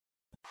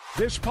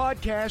This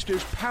podcast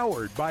is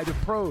powered by the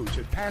pros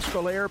at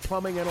Pascal Air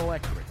Plumbing and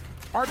Electric.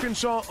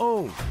 Arkansas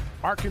owned,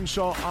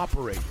 Arkansas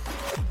operated.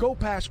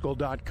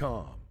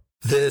 GoPascal.com.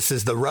 This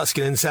is the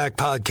Ruscin and Sack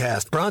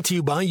podcast, brought to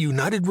you by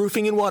United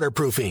Roofing and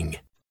Waterproofing.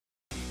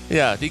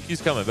 Yeah,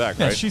 DQ's coming back,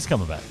 right? Yeah, she's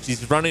coming back.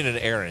 She's running an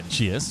errand.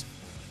 She is.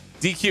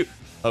 DQ.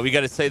 Oh, we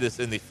got to say this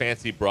in the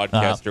fancy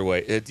broadcaster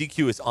way.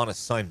 DQ is on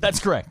assignment. That's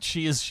correct.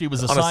 She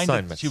was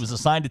assigned. She was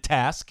assigned a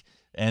task,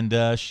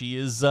 and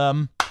she's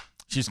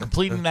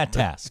completing that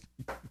task.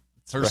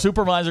 Her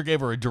supervisor gave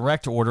her a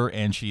direct order,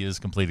 and she is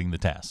completing the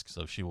task.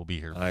 So she will be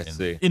here.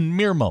 In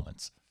mere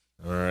moments.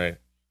 All right,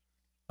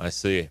 I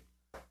see.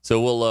 So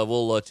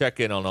we'll check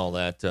in on all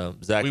that.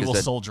 Zach, we will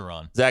soldier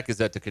on. Zach is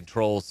at the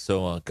controls,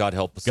 so God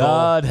help us.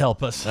 God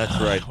help us.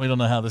 That's right. We don't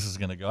know how this is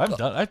going to go. I've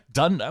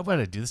done. Why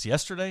did I do this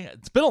yesterday?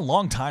 It's been a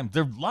long time.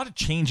 There a lot of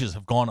changes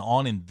have gone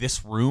on in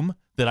this room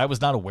that I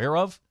was not aware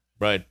of.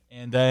 Right.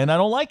 And I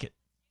don't like it.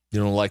 You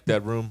don't like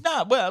that room?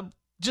 Nah. Well,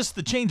 just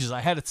the changes. I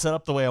had it set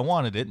up the way I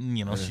wanted it, and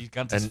she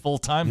got this full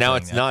time. Now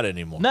it's not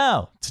anymore.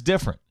 No, it's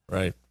different.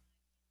 Right.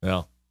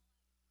 Yeah.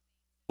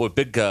 Boy,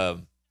 big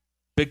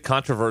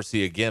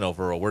controversy again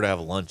over where to have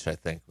lunch, I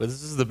think. But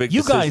this is the big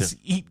decision.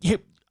 You guys,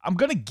 I'm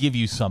going to give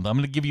you something. I'm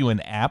going to give you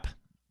an app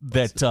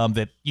that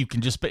that you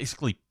can just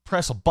basically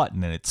press a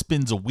button and it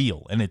spins a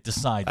wheel and it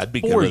decides. I'd be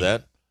good with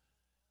that.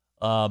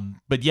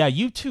 But yeah,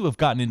 you two have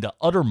gotten into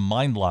utter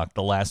mind lock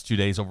the last 2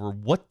 days over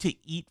what to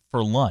eat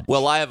for lunch.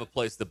 Well, I have a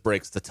place that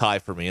breaks the tie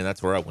for me, and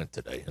that's where I went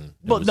today. And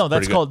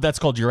that's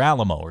called your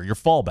Alamo or your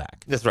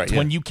fallback. That's right. It's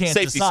when you can't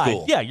safety decide.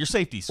 School. Yeah, your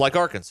safety school. Like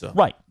Arkansas.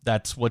 Right.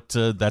 That's what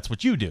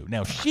you do.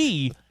 Now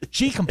she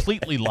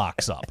completely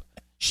locks up.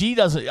 She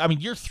doesn't. I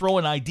mean, you're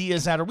throwing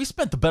ideas at her. We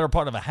spent the better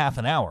part of a half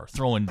an hour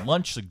throwing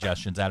lunch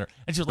suggestions at her,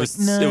 and she's like,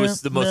 "No,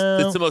 It's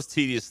the most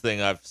tedious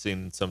thing I've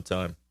seen in some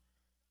time."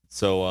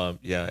 So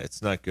yeah,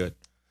 it's not good.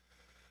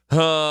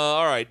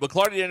 All right,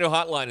 McClarty Daniel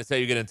Hotline is how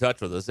you get in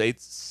touch with us.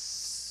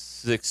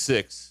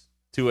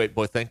 866-28.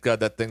 Boy, thank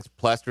God that thing's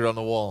plastered on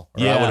the wall.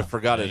 Yeah, I would have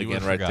forgot it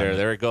again right there.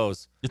 There it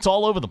goes. It's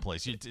all over the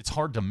place. It's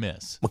hard to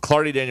miss.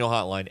 McClarty Daniel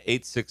Hotline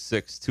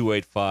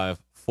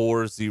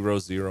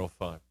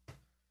 866-285-4005.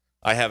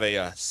 I have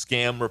a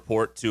scam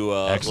report to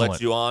let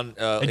you on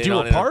in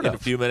a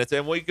few minutes,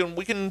 and we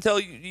can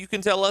tell you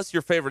can tell us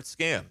your favorite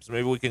scams.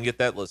 Maybe we can get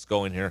that list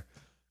going here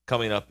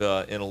coming up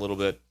in a little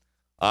bit.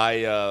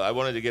 I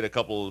wanted to get a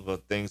couple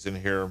of things in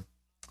here.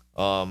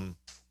 Let's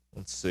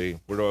see,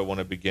 where do I want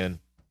to begin?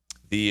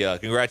 The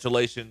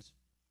congratulations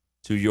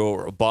to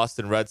your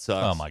Boston Red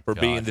Sox for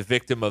being the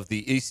victim of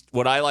the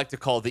what I like to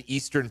call the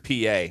Eastern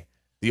PA,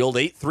 the old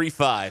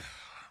 8-3-5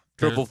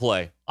 triple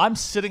play. I'm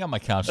sitting on my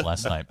couch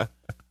last night.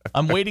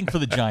 I'm waiting for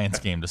the Giants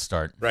game to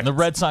start. Right. The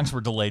Red Sox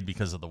were delayed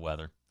because of the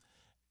weather.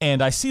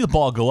 And I see the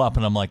ball go up,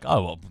 and I'm like,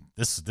 oh, well,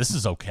 this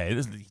is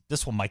okay.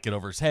 This one might get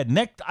over his head.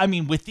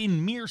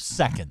 Within mere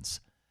seconds,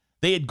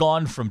 they had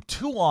gone from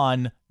 2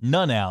 on,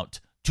 none out,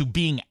 to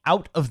being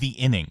out of the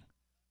inning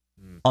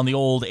on the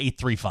old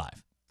 8-3-5.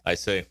 I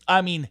see.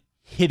 I mean,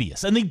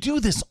 hideous. And they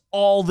do this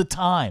all the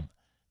time.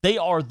 They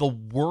are the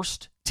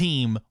worst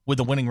team with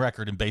a winning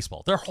record in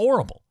baseball. They're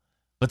horrible.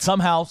 But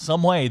somehow,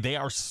 some way, they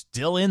are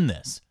still in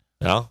this.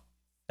 Yeah.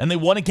 And they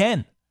won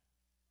again.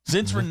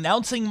 Since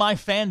renouncing my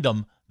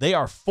fandom, they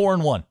are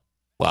 4-1.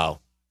 Wow.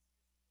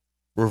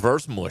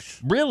 Reverse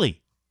mush.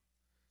 Really?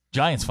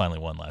 Giants finally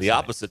won last night. The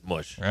opposite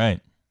mush.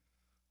 Right.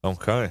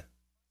 Okay.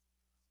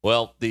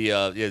 Well, the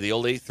old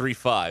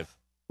 8-3-5,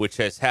 which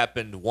has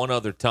happened one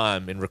other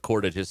time in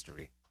recorded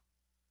history.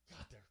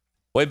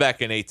 Way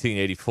back in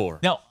 1884.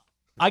 Now,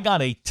 I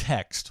got a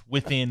text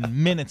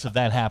within minutes of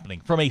that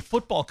happening from a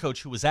football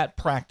coach who was at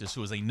practice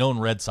who was a known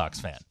Red Sox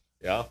fan.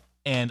 Yeah.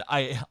 And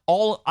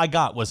all I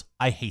got was,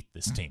 I hate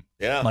this team.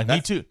 Yeah. I'm like,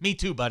 me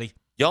too, buddy.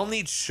 Y'all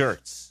need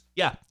shirts.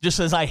 Yeah, just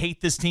says I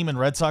hate this team in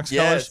Red Sox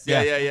colors.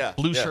 Yeah.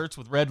 Blue shirts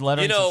with red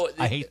letters.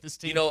 I hate this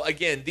team.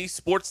 Again, these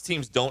sports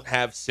teams don't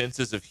have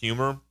senses of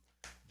humor,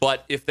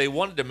 but if they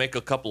wanted to make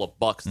a couple of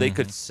bucks, they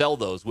could sell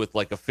those with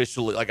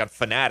officially on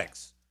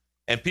Fanatics,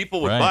 and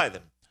people would buy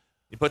them.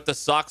 You put the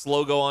Sox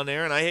logo on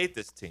there, and I hate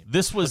this team.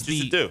 This was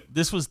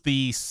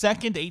the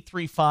second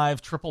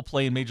 8-3-5 triple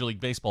play in Major League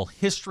Baseball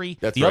history.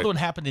 The other one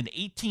happened in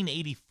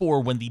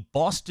 1884 when the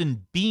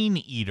Boston Bean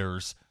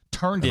Eaters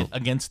turned it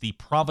against the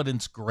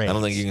Providence Grays. I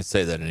don't think you can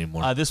say that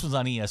anymore. This was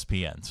on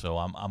ESPN, so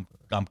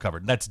I'm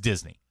covered. That's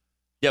Disney.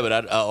 Yeah,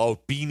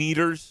 but Bean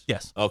Eaters?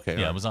 Yes. Okay.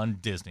 Yeah, it was on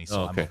Disney,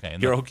 so I'm okay.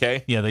 And you're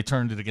okay? Yeah, they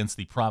turned it against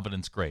the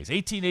Providence Grays.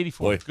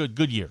 1884. Boy.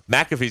 Good year.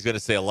 McAfee's going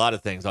to say a lot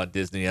of things on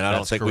Disney, and I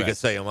don't think we can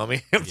say them. I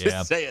mean, I'm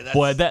just saying that.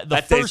 Boy,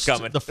 that day's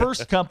coming. The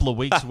first couple of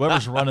weeks,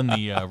 whoever's running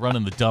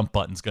the dump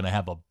button's going to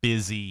have a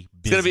busy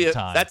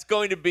time. That's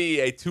going to be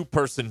a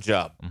 2-person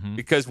job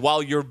because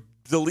while you're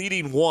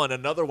deleting one,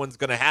 another one's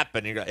going to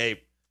happen. You go,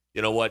 hey,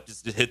 you know what?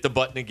 Just hit the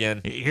button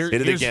again. Hit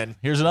it again.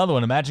 Here's another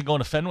one. Imagine going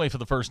to Fenway for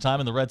the first time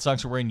and the Red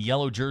Sox are wearing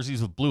yellow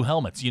jerseys with blue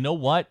helmets. You know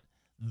what?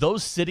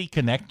 those City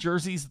Connect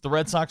jerseys that the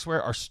Red Sox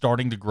wear are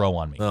starting to grow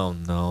on me. Oh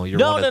no, you're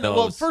one of those.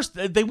 Well, first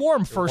they wore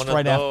them first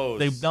right after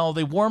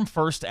they wore them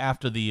first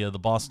after the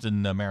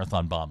Boston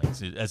Marathon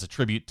bombings as a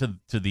tribute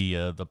to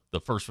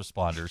the first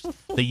responders.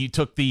 They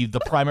took the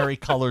primary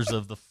colors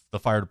of the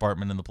fire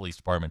department and the police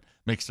department,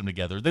 mixed them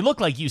together. They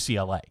look like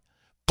UCLA,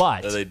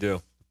 but they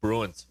do.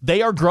 Bruins.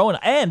 They are growing,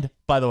 and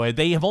by the way,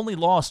 they have only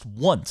lost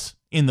once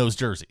in those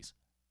jerseys.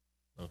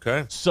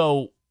 Okay,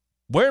 so.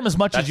 Wear them as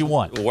much as you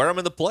want. Wear them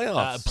in the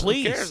playoffs.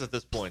 Please. Who cares at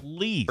this point?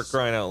 Please. For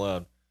crying out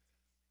loud.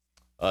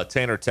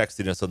 Tanner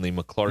texting us on the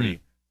McClarty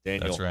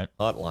Daniel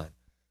hotline.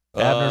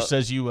 Abner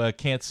says you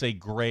can't say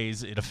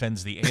grays. It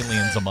offends the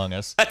aliens among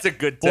us. That's a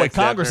good Boy, text.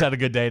 Congress had a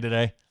good day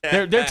today.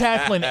 They're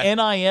tackling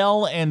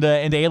NIL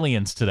and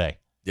aliens today.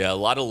 Yeah, a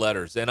lot of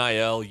letters.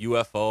 NIL,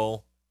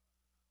 UFO,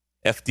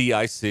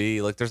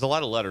 FDIC. Like, there's a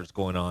lot of letters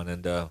going on.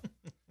 And,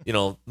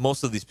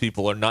 most of these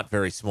people are not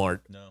very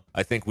smart. No.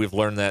 I think we've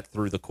learned that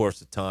through the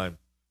course of time.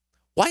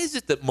 Why is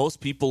it that most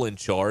people in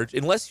charge,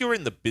 unless you're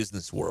in the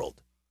business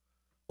world,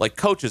 like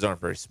coaches aren't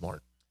very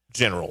smart,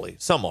 generally.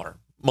 Some are.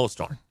 Most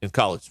aren't in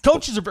college.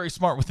 Coaches are very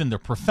smart within their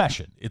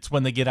profession. It's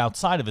when they get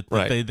outside of it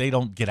that they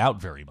don't get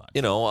out very much.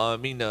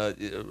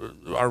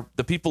 The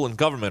people in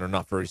government are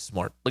not very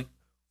smart. Like,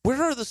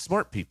 where are the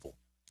smart people?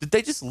 Did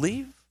they just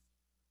leave?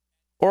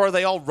 Or are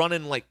they all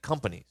running like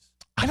companies?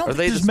 I don't think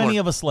there's many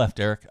of us left,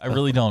 Eric. I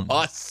really don't.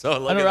 I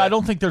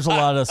don't think there's a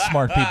lot of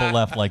smart people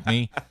left like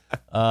me.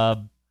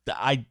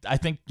 I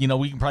think,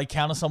 we can probably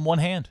count us on one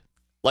hand.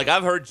 Like,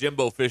 I've heard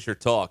Jimbo Fisher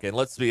talk, and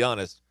let's be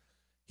honest,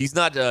 he's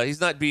not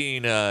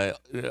being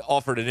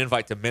offered an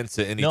invite to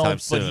Mensa anytime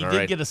soon. No, but he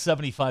did get a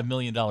 $75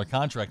 million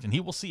contract, and he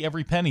will see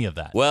every penny of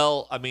that.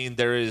 Well, I mean,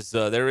 there is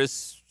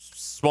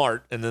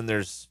smart, and then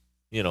there's,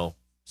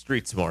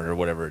 street smart or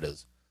whatever it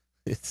is.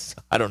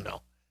 I don't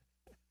know.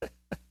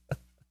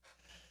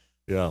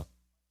 Yeah,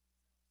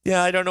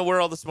 I don't know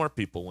where all the smart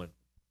people went.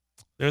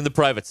 They're in the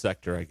private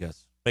sector, I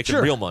guess, making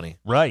real money.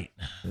 Right.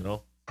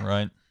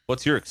 Right.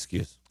 What's your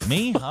excuse?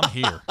 Me? I'm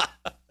here.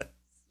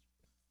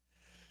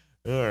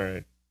 All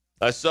right.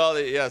 I saw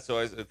that. Yeah.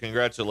 So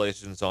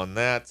congratulations on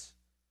that.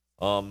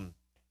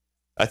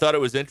 I thought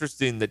it was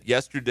interesting that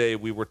yesterday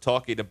we were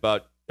talking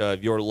about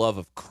your love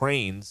of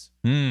cranes,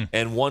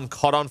 and one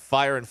caught on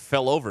fire and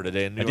fell over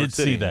today in New York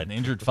City. I did see that and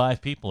injured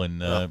 5 people in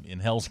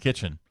Hell's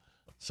Kitchen.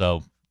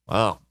 So.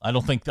 Wow. I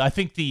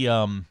think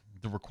the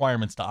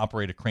requirements to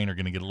operate a crane are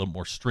going to get a little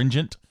more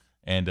stringent,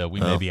 and we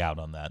may be out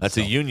on that. That's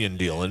a union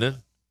deal, isn't it?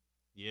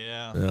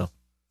 Yeah. Yeah.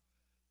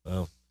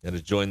 Well, got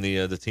to join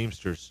the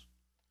Teamsters.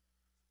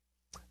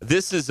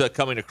 This is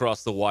coming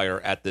across the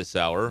wire at this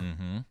hour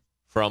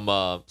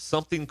from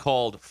something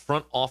called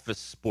Front Office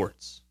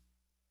Sports.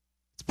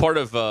 It's part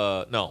of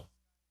no.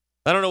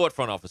 I don't know what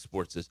Front Office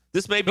Sports is.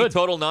 This may be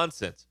total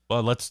nonsense.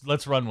 Well,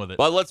 let's run with it.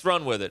 Well, let's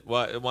run with it.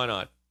 Why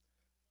not?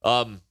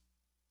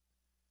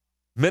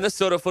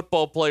 Minnesota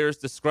football players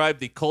describe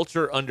the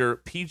culture under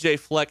P.J.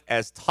 Fleck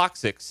as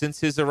toxic since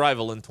his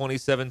arrival in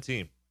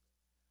 2017.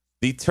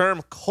 The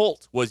term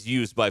cult was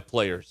used by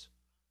players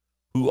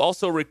who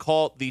also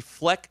recall the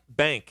Fleck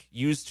Bank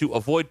used to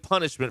avoid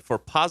punishment for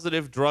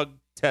positive drug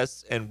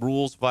tests and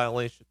rules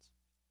violations.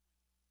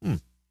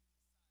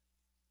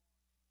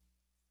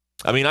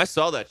 I mean, I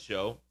saw that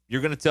show.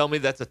 You're going to tell me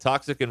that's a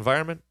toxic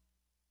environment?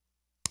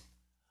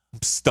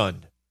 I'm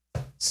stunned.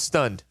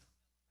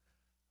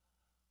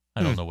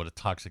 I don't know what a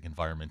toxic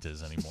environment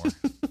is anymore.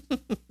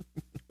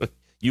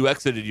 You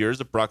exited yours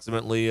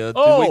approximately 2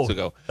 weeks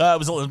ago. It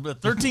was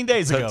 13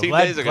 days ago. 13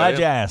 days ago. Glad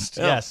you asked.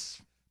 Yeah.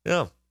 Yes.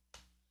 Yeah.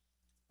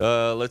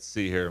 Let's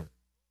see here.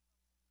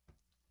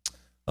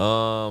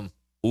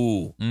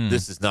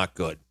 This is not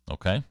good.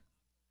 Okay.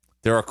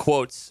 There are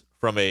quotes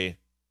from a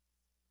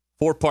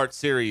 4-part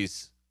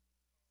series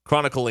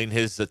chronicling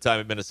his time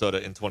at Minnesota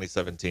in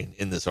 2017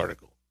 in this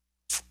article.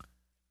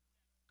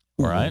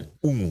 All right.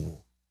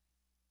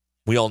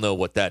 We all know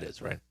what that is,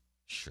 right?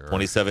 Sure.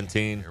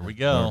 2017. Here we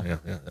go.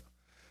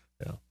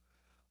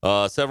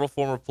 Yeah. Several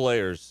former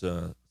players.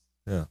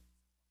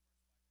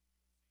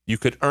 You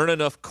could earn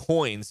enough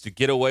coins to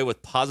get away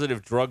with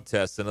positive drug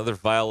tests and other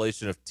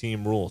violation of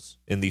team rules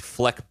in the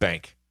Fleck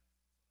Bank.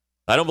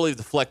 I don't believe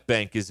the Fleck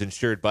Bank is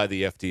insured by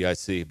the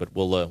FDIC, but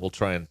we'll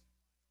try and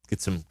get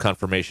some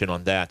confirmation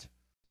on that.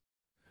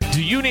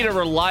 Do you need a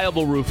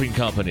reliable roofing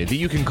company that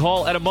you can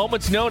call at a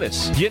moment's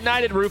notice?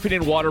 United Roofing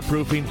and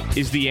Waterproofing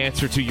is the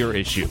answer to your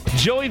issue.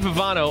 Joey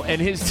Vivano and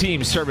his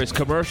team service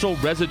commercial,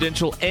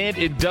 residential, and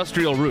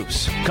industrial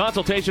roofs.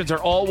 Consultations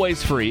are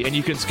always free, and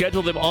you can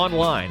schedule them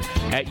online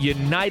at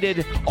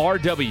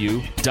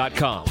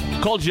unitedrw.com.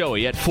 Call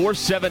Joey at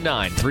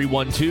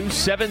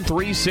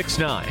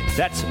 479-312-7369.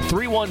 That's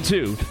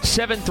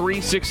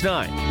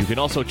 312-7369. You can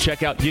also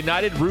check out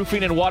United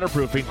Roofing and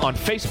Waterproofing on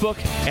Facebook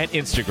and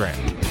Instagram.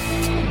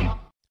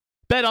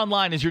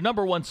 BetOnline is your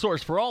 #1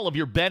 source for all of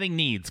your betting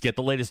needs. Get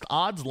the latest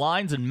odds,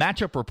 lines, and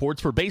matchup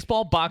reports for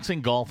baseball,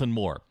 boxing, golf, and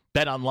more.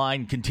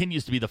 BetOnline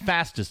continues to be the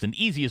fastest and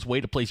easiest way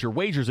to place your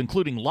wagers,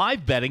 including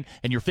live betting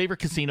and your favorite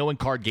casino and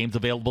card games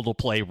available to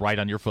play right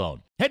on your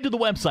phone. Head to the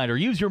website or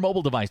use your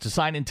mobile device to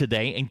sign in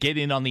today and get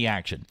in on the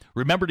action.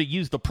 Remember to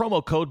use the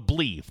promo code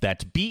BLEAV,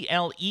 that's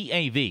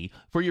BLEAV,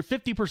 for your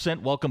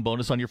 50% welcome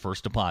bonus on your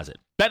first deposit.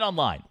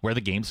 BetOnline, where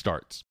the game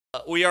starts.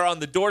 We are on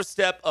the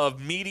doorstep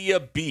of media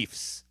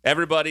beefs.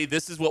 Everybody,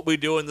 this is what we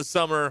do in the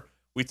summer.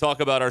 We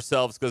talk about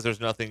ourselves because there's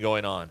nothing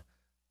going on.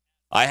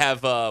 I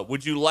have,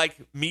 would you like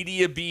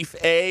Media Beef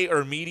A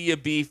or Media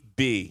Beef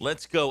B?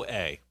 Let's go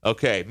A.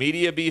 Okay,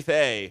 Media Beef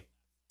A,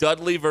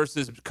 Dudley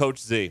versus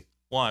Coach Z.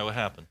 Why? What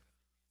happened?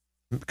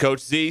 Coach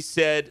Z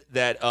said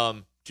that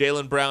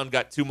Jaylen Brown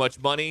got too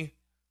much money.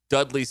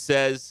 Dudley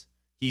says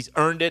he's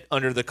earned it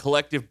under the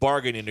collective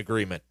bargaining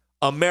agreement.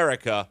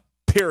 America,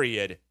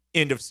 period,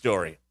 end of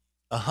story.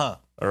 Uh-huh.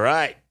 All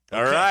right.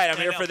 All right, I'm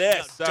here for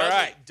this. All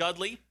right.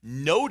 Dudley,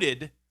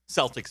 noted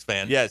Celtics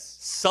fan. Yes.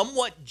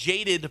 Somewhat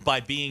jaded by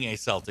being a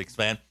Celtics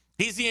fan.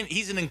 He's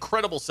an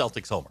incredible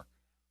Celtics homer.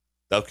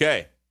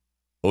 Okay.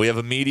 Well, we have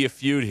a media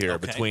feud here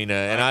between,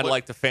 and I'd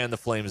like to fan the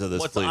flames of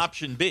this, what's please. What's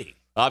option B?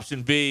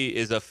 Option B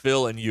is a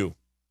Phil and you.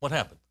 What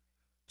happened?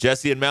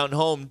 Jesse and Mountain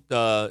Home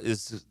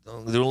is doing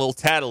a little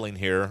tattling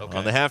here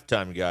on the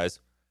halftime, guys.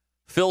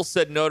 Phil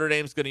said Notre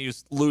Dame's going to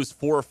lose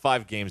 4 or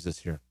 5 games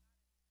this year.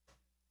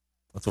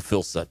 That's what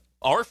Phil said.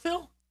 Our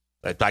Phil?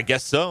 I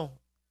guess so.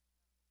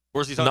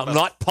 Or is he talking about?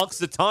 Not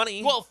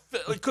Punxsutawney. Well,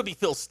 it could be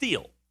Phil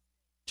Steele.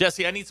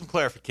 Jesse, I need some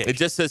clarification. It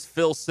just says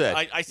Phil said.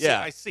 I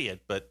see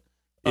it, but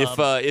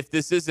if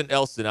this isn't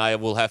Elston, I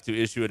will have to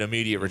issue an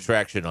immediate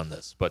retraction on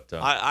this. But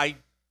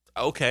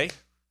okay,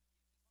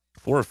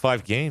 4 or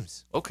 5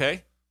 games.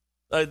 Okay,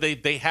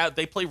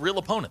 they play real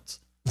opponents.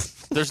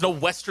 There's no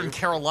Western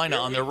Carolina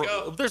on there.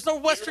 There's no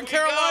Western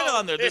Carolina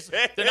on there.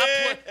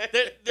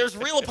 There's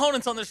real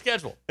opponents on their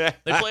schedule. They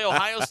play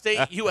Ohio State,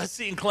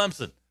 USC, and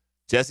Clemson.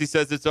 Jesse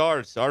says it's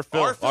ours. Our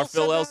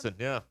Phil Elson.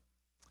 Yeah.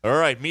 All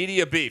right,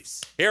 media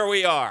beefs. Here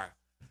we are.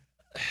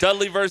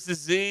 Dudley versus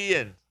Z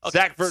and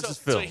Zach versus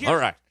Phil. So all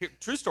right.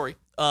 True story.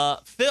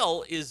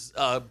 Phil is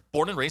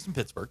born and raised in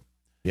Pittsburgh.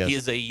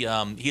 Yes.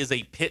 He is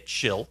a Pitt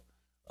shill.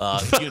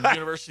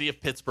 University of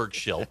Pittsburgh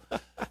shill.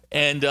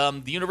 And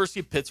the University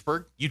of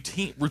Pittsburgh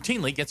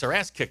routinely gets our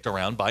ass kicked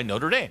around by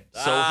Notre Dame.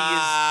 So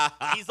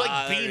he's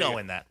like Bino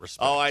in that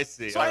respect. Oh, I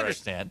see. So I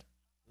understand.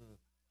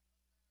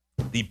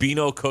 The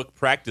Bino Cook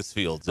practice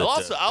fields. I'll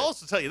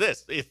also tell you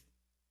this. If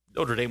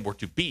Notre Dame were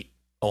to beat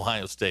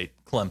Ohio State,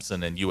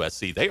 Clemson, and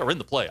USC, they are in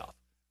the playoff.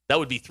 That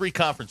would be 3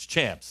 conference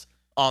champs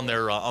on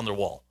their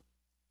wall.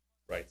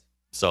 Right.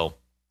 So,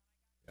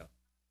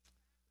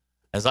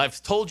 as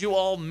I've told you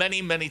all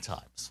many, many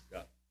times,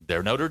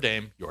 they're Notre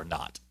Dame. You're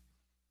not.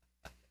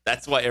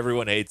 That's why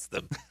everyone hates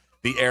them.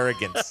 The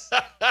arrogance,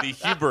 the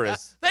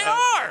hubris. They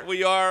are.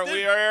 We are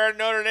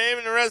Notre Dame,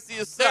 and the rest of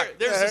you suck.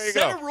 There's a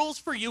set of rules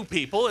for you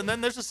people, and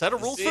then there's a set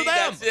of rules for them.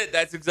 That's it.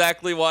 That's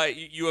exactly why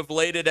you have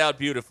laid it out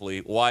beautifully.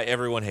 Why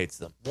everyone hates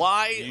them.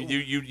 Why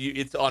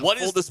it's on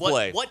full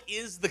display. What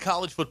is the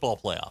college football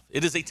playoff?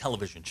 It is a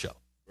television show.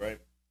 Right.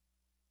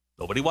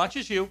 Nobody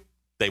watches you.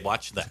 They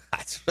watch them.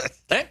 That's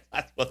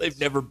what they've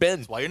never been.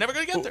 That's why you're never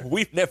going to get there.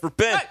 We've never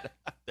been. Right.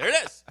 There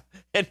it is.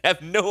 And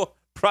have no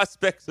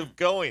prospects of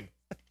going.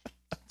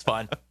 It's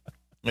fine.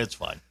 It's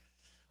fine.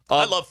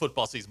 I love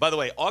football season. By the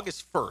way,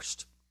 August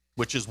 1st,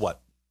 which is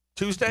what?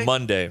 Tuesday?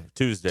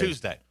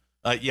 Tuesday.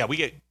 Yeah,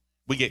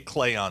 we get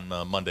Clay on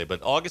Monday,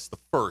 but August the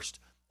 1st,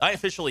 I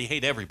officially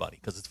hate everybody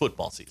because it's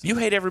football season. You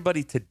hate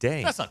everybody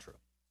today. That's not true.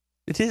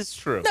 It is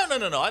true.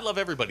 No. I love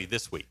everybody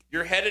this week.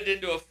 You're headed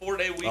into a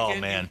 4-day weekend. Oh,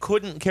 man. You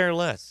couldn't care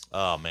less.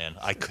 Oh, man.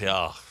 I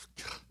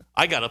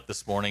got up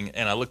this morning,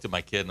 and I looked at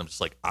my kid, and I'm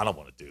just like, I don't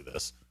want to do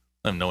this.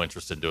 I have no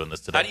interest in doing this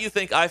today. How do you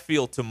think I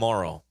feel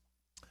tomorrow?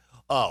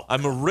 Oh,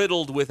 I'm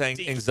riddled with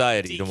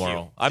anxiety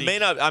tomorrow. I may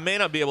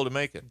not be able to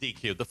make it.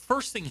 DQ. The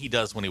first thing he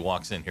does when he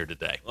walks in here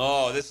today.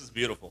 Oh, this is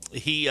beautiful.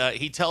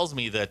 He tells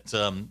me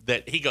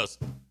that he goes,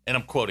 and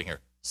I'm quoting here,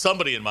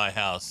 somebody in my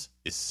house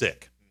is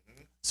sick.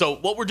 Mm-hmm. So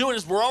what we're doing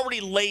is we're already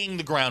laying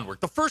the groundwork.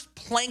 The first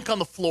plank on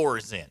the floor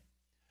is in.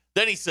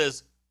 Then he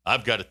says,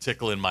 I've got a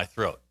tickle in my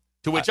throat.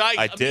 To which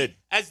I did.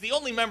 As the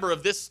only member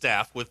of this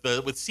staff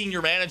with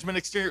senior management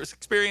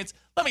experience,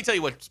 let me tell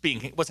you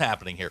what's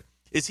happening here.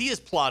 Is he is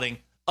plotting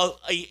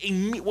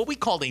what we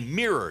called a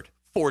mirrored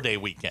 4-day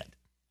weekend.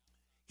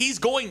 He's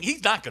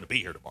not going to be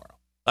here tomorrow.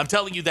 I'm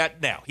telling you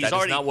that now. That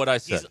is not what I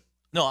said.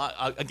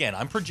 Again,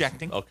 I'm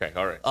projecting. Okay,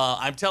 all right.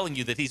 I'm telling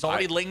you that he's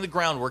already laying the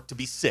groundwork to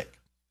be sick.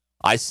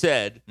 I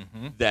said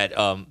that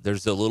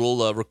there's a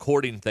little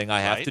recording thing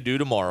I have to do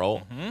tomorrow.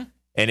 Mm-hmm.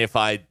 And if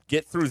I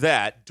get through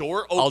that,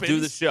 I'll do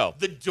the show.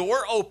 The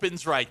door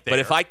opens right there. But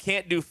if I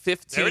can't do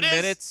 15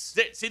 minutes...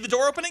 See the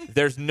door opening?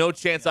 There's no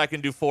chance I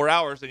can do 4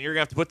 hours, and you're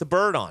going to have to put the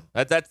bird on.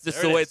 That's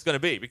just the way it's going to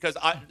be, because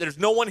there's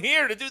no one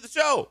here to do the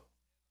show.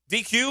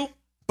 DQ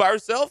by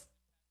herself?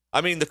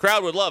 I mean, the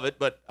crowd would love it,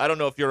 but I don't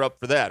know if you're up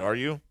for that. Are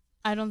you?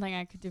 I don't think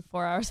I could do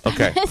 4 hours.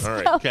 Okay, all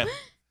right. Okay.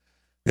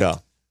 Yeah.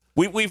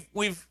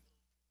 We've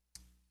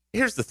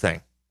Here's the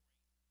thing.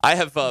 I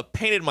have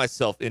painted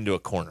myself into a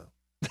corner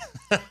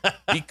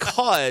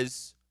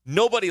because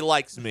nobody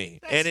likes me.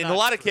 And in a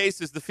lot of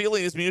cases, the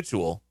feeling is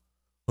mutual.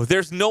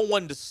 There's no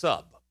one to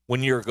sub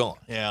when you're gone.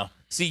 Yeah.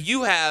 See,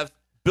 you have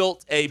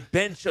built a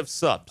bench of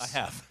subs. I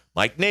have.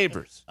 Mike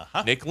Neighbors,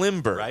 Nick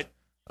Lindbergh. Right.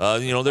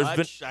 There's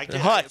Hutch, been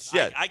Hutch.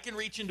 I can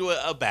reach into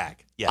a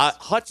bag. Yes.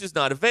 Hutch is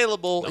not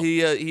available. No.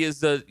 He is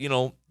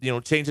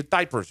changing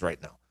diapers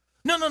right now.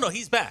 No.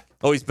 He's back.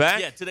 Oh, he's back?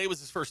 Yeah, today was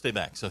his first day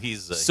back, so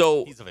he's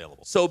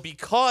available. So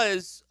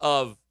because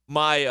of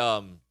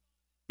my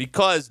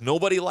because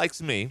nobody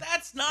likes me.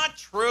 That's not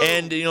true.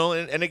 And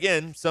and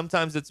again,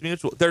 sometimes it's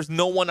mutual. There's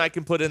no one I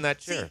can put in that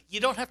chair. See,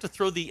 you don't have to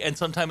throw and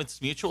sometimes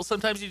it's mutual.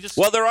 Sometimes you just.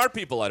 Well, there are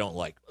people I don't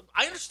like.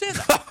 I understand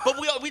that, but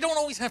we don't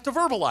always have to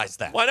verbalize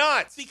that. Why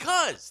not?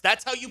 Because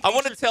that's how you. I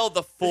want to tell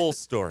the full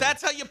story.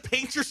 That's how you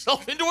paint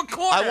yourself into a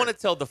corner. I want to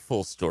tell the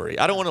full story.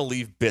 I don't want to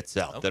leave bits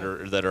out that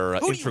are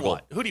integral.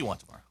 Who do you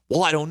want tomorrow?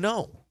 Well, I don't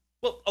know.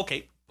 Well,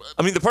 okay.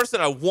 I mean, the person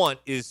I want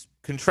is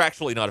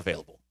contractually not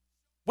available.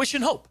 Wish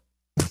and hope.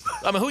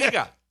 I mean, who you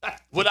got?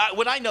 Would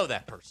I know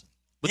that person?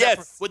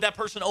 Yes. Would that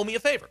person owe me a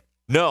favor?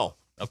 No.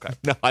 Okay.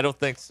 No, I don't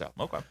think so.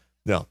 Okay.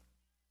 No,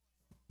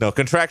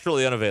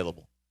 contractually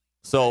unavailable.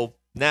 So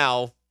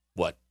now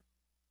what?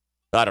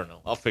 I don't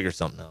know. I'll figure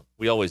something out.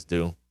 We always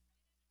do.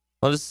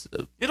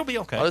 It'll be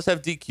okay. I'll just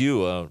have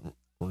DQ,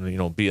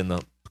 be in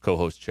the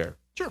co-host chair.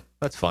 Sure.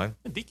 That's fine.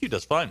 And DQ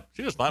does fine.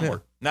 She does fine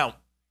work. Now,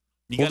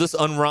 we'll just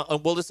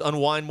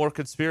unwind more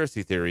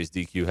conspiracy theories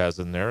DQ has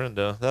in there, and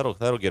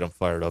that'll get them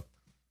fired up.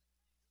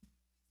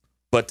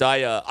 But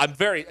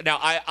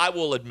I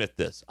will admit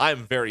this. I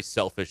am very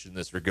selfish in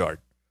this regard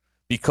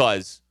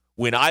because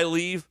when I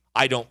leave,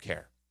 I don't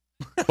care.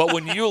 But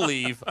when you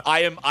leave,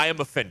 I am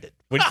offended.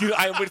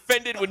 I am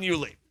offended when you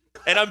leave,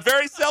 and I'm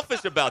very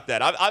selfish about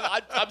that.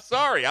 I'm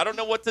sorry. I don't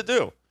know what to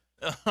do,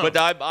 but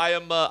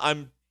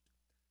I'm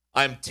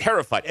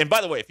terrified. And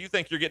by the way, if you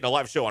think you're getting a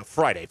live show on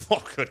Friday,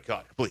 oh good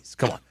God, please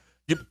come on.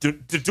 To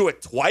do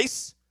it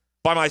twice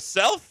by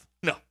myself?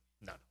 No,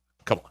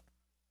 come on,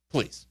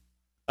 please.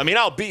 I mean,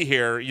 I'll be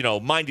here,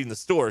 minding the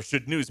store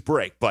should news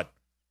break, but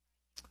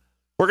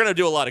we're going to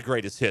do a lot of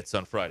greatest hits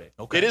on Friday.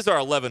 Okay. It is our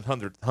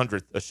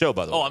 1100th show,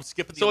 by the way. Oh, I'm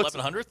skipping the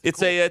 1100th?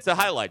 It's a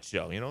highlight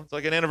show, It's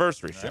like an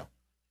anniversary show.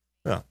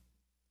 Yeah.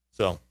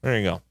 So, there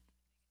you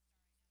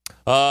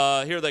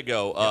go. Here they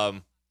go.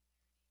 Yep.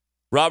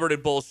 Robert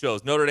and Bull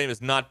shows. Notre Dame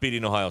is not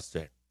beating Ohio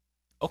State.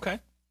 Okay.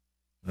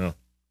 No.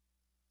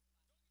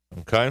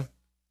 Okay.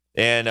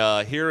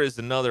 And here is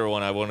another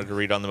one I wanted to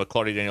read on the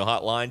McClarty Daniel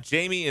hotline.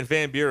 Jamie and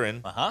Van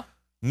Buren.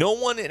 No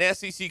one in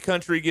SEC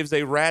country gives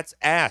a rat's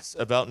ass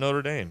about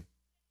Notre Dame.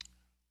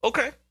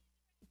 Okay.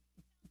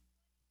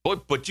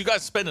 But you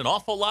guys spend an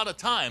awful lot of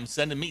time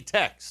sending me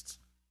texts.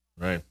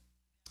 Right.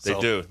 They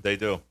do.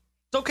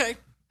 It's okay.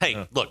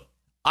 Hey, look,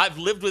 I've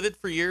lived with it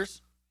for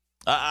years.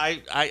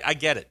 I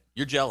get it.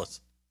 You're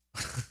jealous.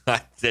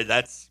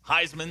 That's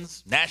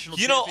Heisman's, national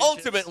championships.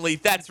 Ultimately,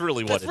 that's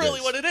really what it is. That's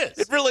really what it is.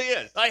 It really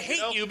is. I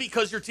hate you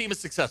because your team is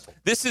successful.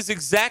 This is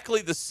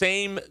exactly the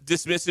same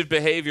dismissive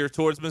behavior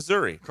towards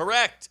Missouri.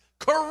 Correct.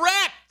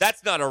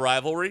 That's not a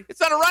rivalry. It's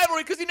not a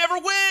rivalry because you never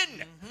win.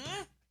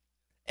 Mm-hmm.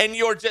 And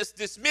you're just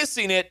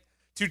dismissing it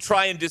to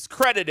try and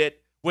discredit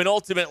it when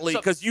ultimately,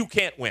 because you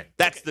can't win.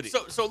 That's the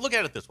deal. So look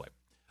at it this way.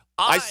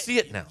 I see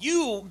it now.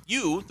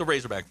 You, the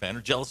Razorback fan,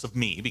 are jealous of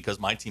me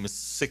because my team is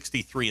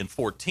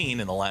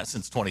 63-14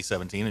 since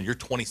 2017, and you're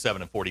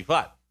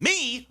 27-45.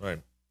 Me, right?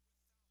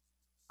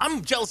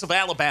 I'm jealous of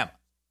Alabama.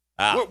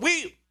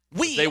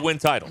 They win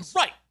titles,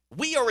 right?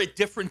 We are at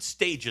different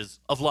stages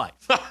of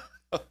life.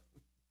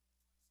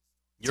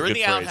 You're in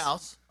the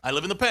outhouse. I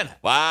live in the penthouse.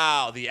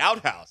 Wow, the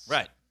outhouse.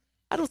 Right.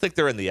 I don't think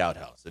they're in the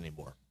outhouse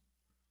anymore.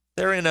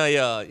 They're in a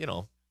they're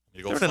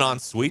in an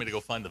ensuite. Want me to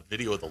go find the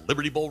video of the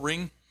Liberty Bowl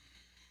ring?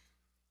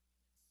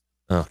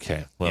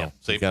 Okay, well,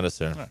 you got us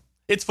there. Right.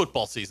 It's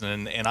football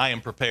season, and I am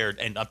prepared.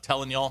 And I'm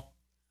telling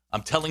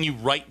you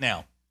right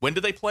now, when do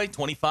they play?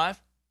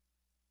 25?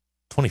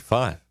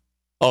 25.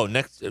 Oh,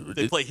 next.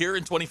 They play here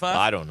in 25?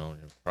 I don't know.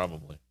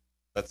 Probably.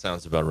 That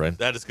sounds about right.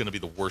 That is going to be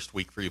the worst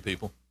week for you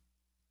people.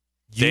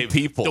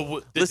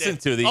 Listen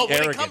to the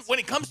arrogance. When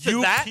it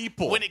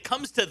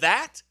comes to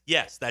that,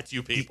 yes, that's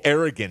you people. The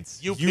arrogance.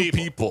 You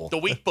people. The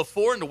week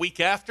before and the week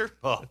after,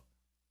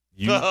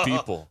 you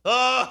people.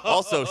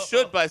 Also,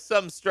 should by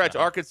some stretch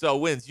Arkansas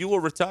wins, you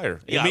will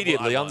retire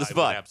immediately on the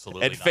spot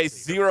and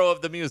face zero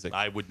of the music.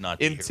 I would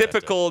not. In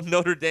typical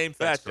Notre Dame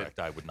fashion. That's correct.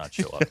 I would not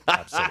show up.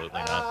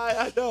 Absolutely not.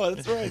 I know.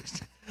 That's right.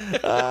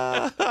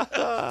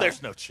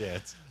 There's no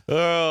chance.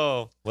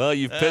 Oh, well,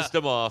 you've pissed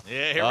him off.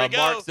 Yeah, here we go.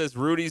 Mark says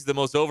Rudy's the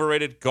most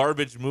overrated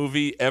garbage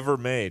movie ever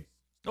made.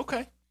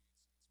 Okay.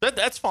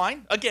 That's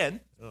fine.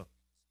 Again,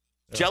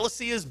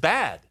 jealousy is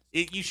bad.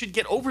 You should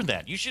get over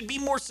that. You should be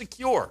more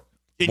secure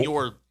in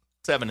your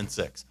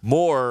 7-6.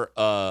 More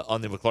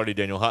on the McClarty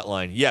Daniel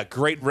hotline. Yeah,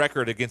 great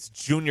record against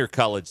junior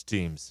college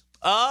teams.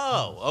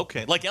 Oh,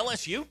 okay. Like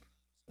LSU?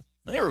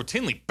 They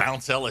routinely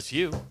bounce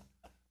LSU.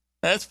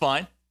 That's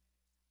fine.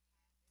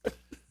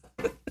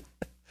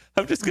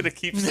 I'm just going to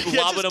keep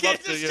lobbing them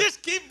up to you.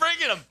 Just keep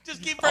bringing them.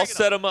 I'll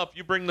set them up.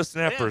 You bring the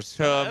snappers.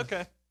 Yeah.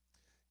 Okay.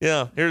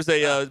 Yeah, here's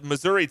a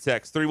Missouri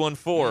text,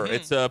 314. Mm-hmm.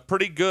 It's a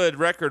pretty good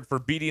record for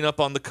beating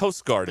up on the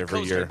Coast Guard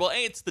every year. Well,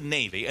 it's the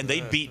Navy, and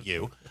they beat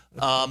you.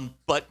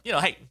 But,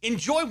 hey,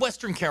 enjoy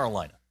Western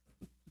Carolina.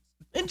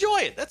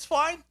 Enjoy it. That's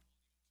fine.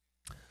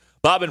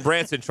 Bob and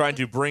Branson trying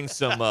to bring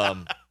some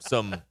I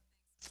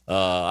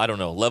don't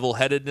know,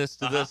 level-headedness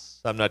to this.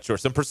 I'm not sure.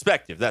 Some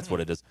perspective. That's what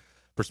it is.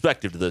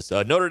 Perspective to this.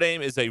 Notre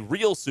Dame is a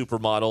real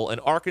supermodel,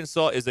 and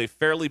Arkansas is a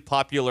fairly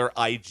popular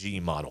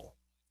IG model.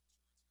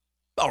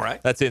 All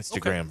right. That's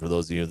Instagram for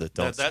those of you that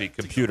don't speak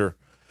computer.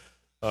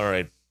 All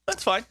right.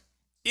 That's fine.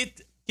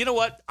 You know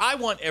what? I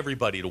want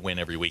everybody to win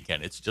every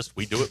weekend. It's just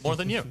we do it more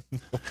than you.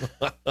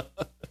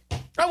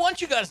 I want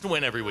you guys to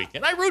win every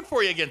weekend. I root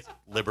for you against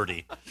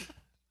Liberty.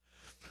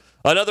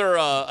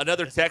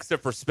 Another text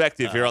of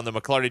perspective here on the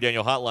McLarty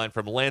Daniel hotline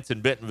from Lance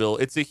in Bentonville.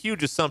 It's a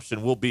huge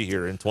assumption we'll be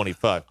here in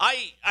 25.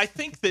 I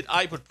think that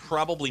I would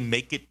probably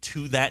make it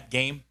to that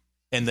game,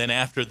 and then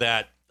after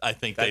that, I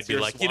think they'd be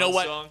like, you know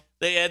what? Song?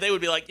 They would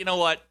be like, you know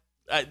what?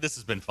 This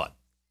has been fun.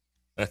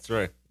 That's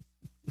right.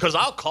 Because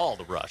I'll call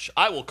the rush.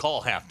 I will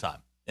call halftime,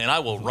 and I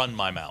will run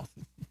my mouth.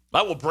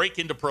 I will break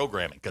into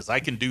programming because I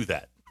can do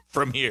that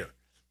from here.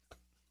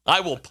 I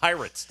will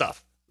pirate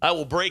stuff. I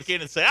will break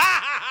in and say,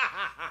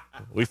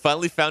 We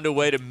finally found a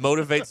way to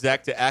motivate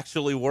Zach to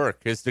actually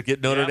work, is to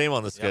get Notre Dame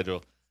on the schedule.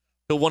 Yep.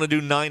 He'll want to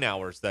do 9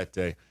 hours that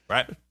day.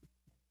 Right.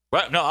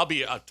 No, I'll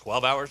be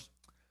 12 hours.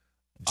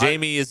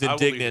 Jamie is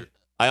indignant.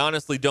 I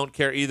honestly don't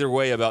care either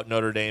way about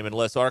Notre Dame.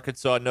 Unless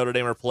Arkansas and Notre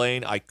Dame are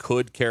playing, I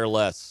could care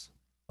less.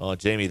 Oh,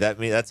 Jamie,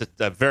 that's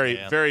a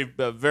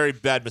very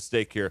bad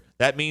mistake here.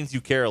 That means you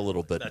care a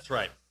little bit. That's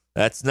right.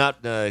 That's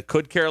not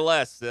could care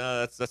less.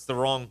 That's the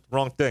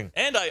wrong thing.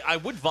 And I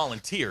would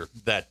volunteer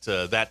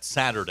that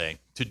Saturday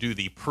to do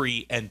the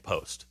pre and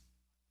post.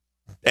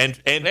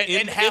 And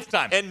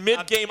halftime and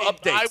mid game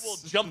updates. I will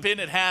jump in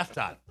at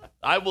halftime.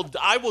 I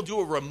will do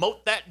a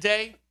remote that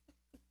day.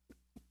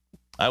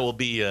 I will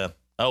be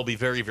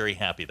very, very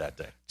happy that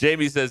day.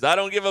 Jamie says, I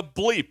don't give a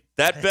bleep.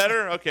 That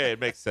better? Okay, it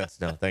makes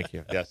sense now. Thank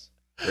you. Yes.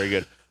 Very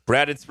good.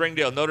 Brad in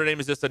Springdale, Notre Dame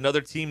is just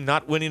another team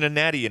not winning a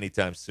natty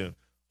anytime soon.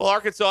 Well,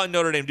 Arkansas and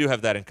Notre Dame do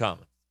have that in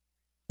common.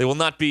 They will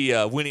not be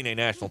winning a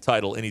national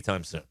title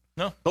anytime soon.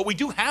 No, but we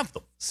do have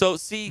them. So,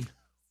 see,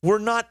 we're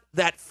not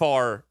that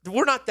far.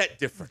 We're not that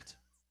different.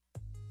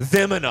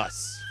 Them and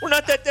us. We're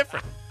not that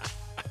different.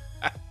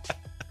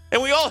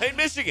 And we all hate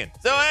Michigan.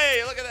 So,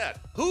 hey, look at that.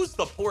 Who's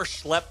the poor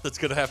schlep that's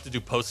going to have to do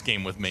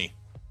postgame with me?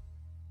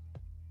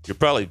 You're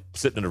probably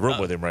sitting in a room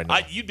with him right now.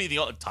 You'd be the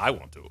only. Ty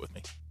won't do it with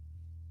me.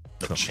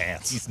 No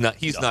chance.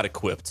 He's not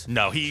equipped.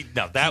 No,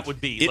 that would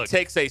be. It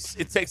takes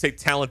a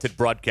talented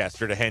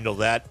broadcaster to handle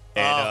that,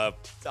 and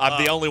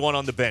I'm the only one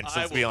on the bench.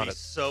 Let's be honest.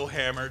 Be so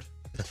hammered.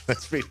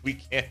 We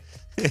can't.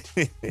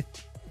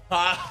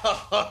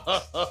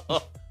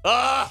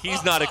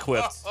 He's not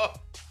equipped.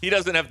 He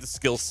doesn't have the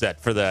skill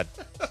set for that.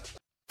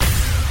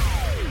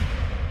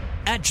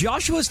 At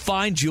Joshua's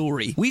Fine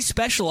Jewelry, we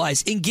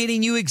specialize in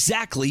getting you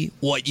exactly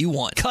what you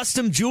want.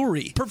 Custom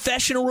jewelry,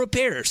 professional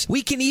repairs.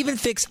 We can even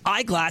fix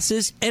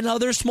eyeglasses and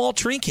other small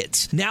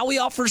trinkets. Now we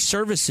offer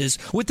services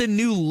with a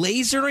new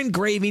laser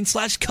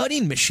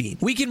engraving/cutting machine.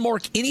 We can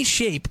mark any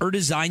shape or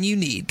design you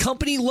need.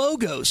 Company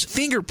logos,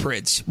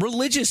 fingerprints,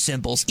 religious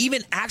symbols,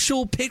 even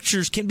actual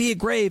pictures can be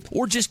engraved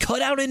or just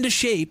cut out into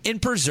shape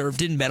and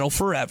preserved in metal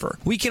forever.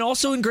 We can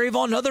also engrave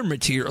on other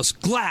materials,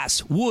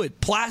 glass,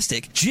 wood,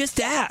 plastic. Just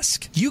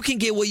ask. You can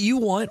get what you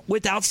want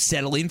without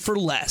settling for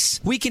less.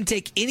 We can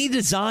take any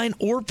design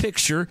or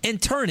picture and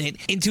turn it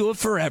into a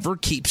forever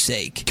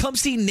keepsake. Come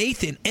see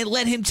Nathan and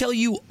let him tell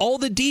you all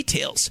the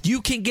details. You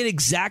can get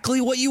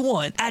exactly what you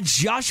want at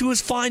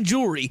Joshua's Fine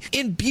Jewelry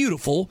in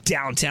beautiful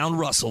downtown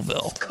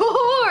Russellville.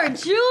 Core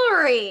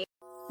jewelry.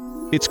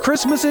 It's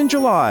Christmas in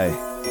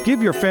July.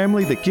 Give your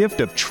family the gift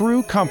of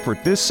true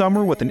comfort this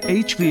summer with an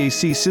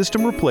HVAC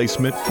system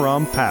replacement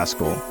from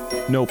Paschal.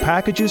 No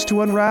packages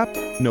to unwrap,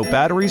 no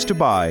batteries to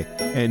buy,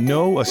 and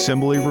no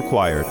assembly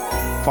required.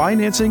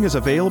 Financing is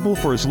available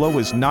for as low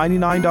as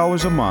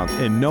 $99 a month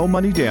and no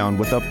money down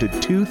with up to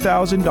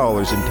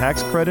 $2,000 in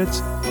tax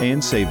credits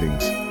and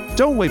savings.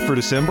 Don't wait for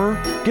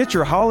December. Get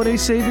your holiday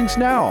savings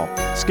now.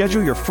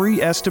 Schedule your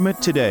free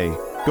estimate today.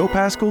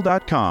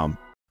 GoPaschal.com.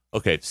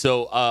 Okay,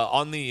 so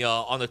on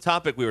the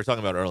topic we were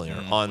talking about earlier,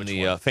 on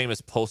the famous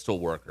postal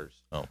workers.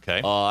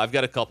 Okay. I've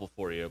got a couple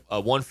for you.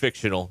 One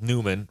fictional,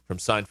 Newman from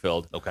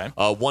Seinfeld. Okay.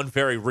 One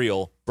very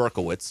real,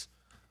 Berkowitz.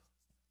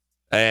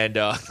 And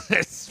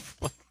that's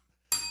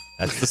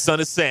the son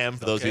of Sam,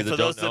 for those of you that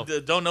don't know.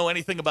 That don't know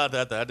anything about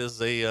that, that is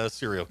a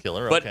serial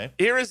killer. But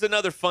here is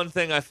another fun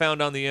thing I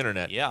found on the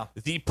internet. Yeah.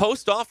 The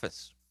post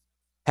office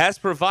has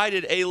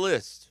provided a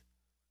list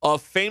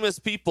of famous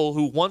people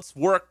who once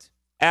worked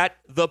at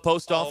the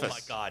post office. Oh, my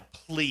God,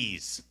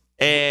 please.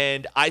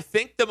 And I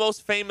think the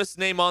most famous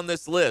name on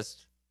this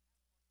list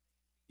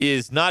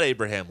is not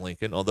Abraham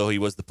Lincoln, although he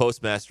was the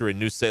postmaster in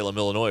New Salem,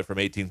 Illinois from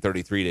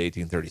 1833 to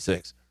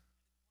 1836.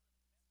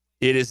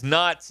 It is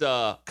not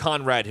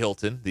Conrad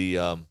Hilton,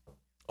 the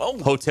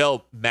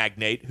hotel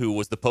magnate who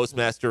was the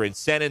postmaster in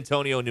San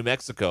Antonio, New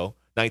Mexico,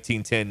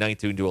 1910,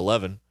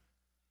 1911.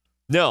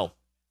 No.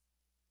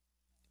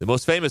 The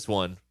most famous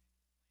one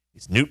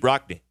is Newt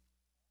Rockne.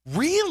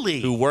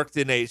 Really? Who worked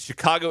in a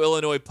Chicago,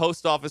 Illinois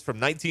post office from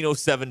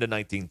 1907 to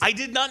 1910. I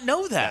did not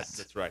know that. Yes,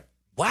 that's right.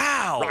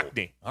 Wow.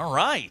 Rockne. All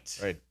right.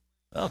 Right.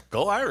 Oh,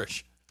 go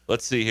Irish.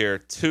 Let's see here.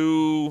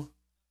 Two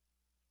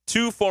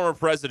former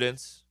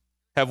presidents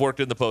have worked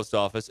in the post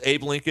office,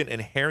 Abe Lincoln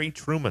and Harry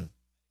Truman.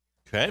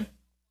 Okay.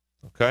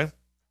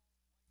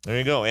 There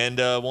you go.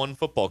 And one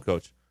football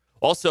coach.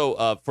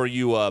 Also, for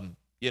you,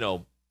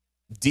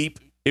 deep,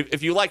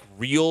 if you like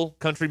real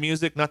country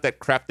music, not that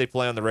crap they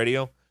play on the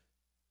radio,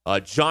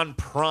 John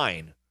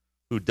Prine,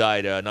 who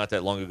died not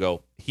that long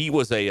ago, he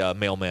was a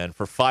mailman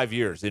for 5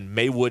 years in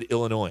Maywood,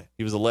 Illinois.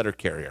 He was a letter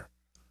carrier.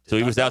 So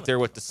he was out there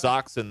with the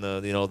socks and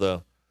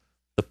the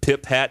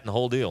pip hat and the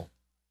whole deal.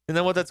 Isn't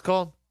that what that's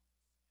called?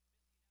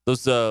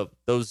 Those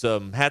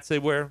hats they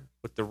wear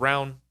with the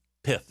round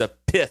pith. The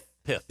pith.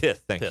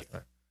 Thank you.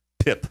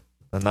 Pip.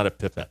 Not a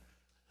pip hat.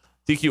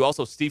 DQ.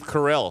 Also, Steve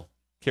Carell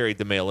carried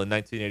the mail in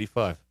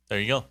 1985. There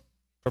you go.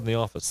 From The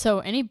Office. So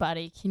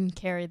anybody can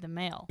carry the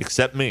mail.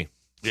 Except me.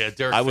 Yeah,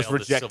 Derek I was failed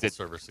rejected. his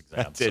civil service exam.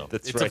 I did.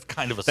 That's it's right.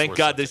 Kind of a thank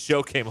God this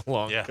show came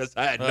along because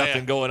I had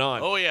nothing going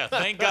on. Oh, yeah.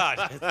 Thank God.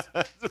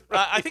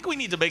 I think we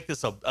need to make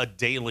this a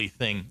daily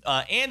thing.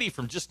 Andy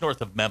from just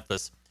north of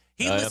Memphis,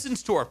 he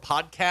listens to our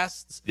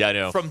podcasts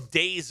from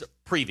days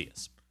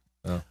previous.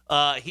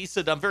 He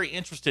said, I'm very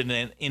interested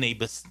in a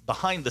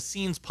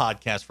behind-the-scenes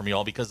podcast from you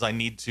all because I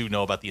need to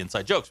know about the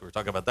inside jokes. We were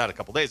talking about that a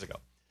couple days ago,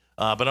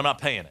 but I'm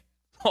not paying it.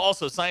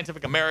 Also,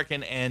 Scientific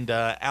American and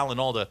Alan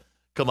Alda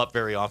come up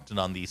very often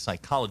on the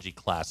psychology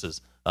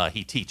classes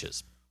he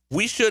teaches.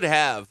 We should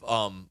have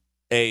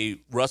a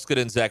Ruscin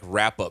and Zach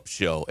wrap-up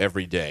show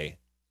every day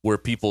where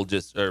people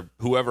just, or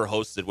whoever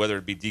hosts it, whether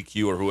it be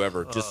DQ or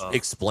whoever, just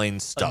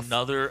explains stuff.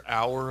 Another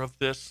hour of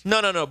this?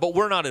 No, but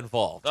we're not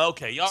involved.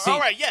 Okay, all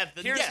right, yeah.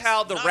 Here's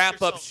how the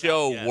wrap-up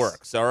show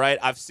works, all right?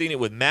 I've seen it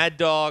with Mad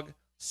Dog,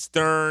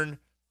 Stern,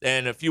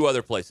 and a few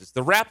other places.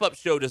 The wrap-up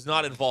show does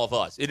not involve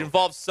us. It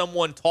involves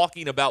someone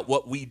talking about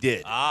what we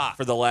did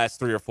for the last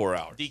 3 or 4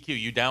 hours. DQ,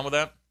 you down with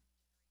that?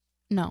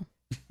 No.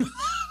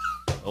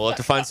 We'll have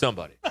to find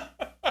somebody.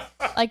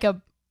 Like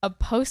a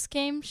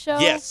post-game show?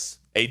 Yes.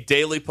 A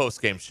daily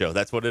post-game show.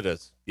 That's what it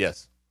is.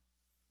 Yes.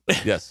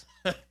 Yes.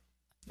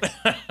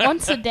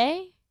 Once a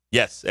day?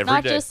 Yes, every day.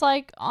 Not just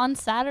like on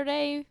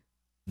Saturday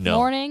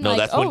morning? No,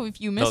 like, that's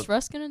if you missed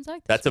Ruscin and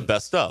Zach. That's a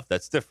best of.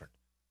 That's different.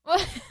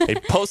 A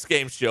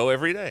post-game show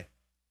every day.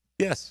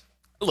 Yes.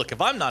 Look, if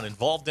I'm not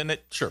involved in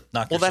it, sure.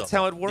 Well, that's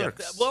how it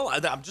works. Yeah. Well,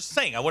 I'm just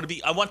saying. I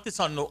want this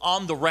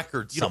on the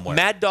record somewhere.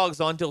 Mad Dog's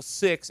on till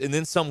 6, and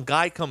then some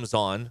guy comes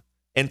on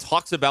and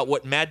talks about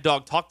what Mad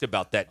Dog talked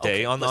about that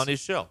day on his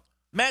show.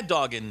 Mad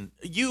Dog and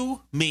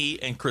you, me,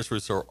 and Chris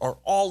Russo are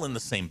all in the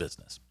same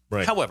business.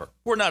 Right. However,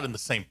 we're not in the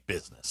same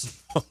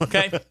business.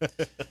 Okay?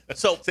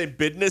 So same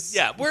business?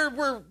 Yeah,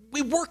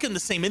 we work in the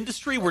same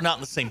industry. We're not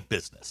in the same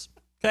business.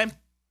 Okay?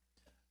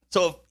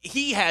 So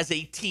he has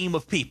a team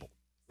of people.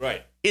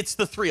 Right. It's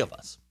the three of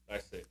us. I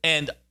see.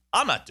 And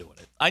I'm not doing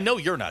it. I know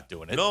you're not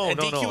doing it. And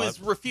DQ has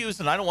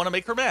refused, and I don't want to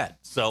make her mad.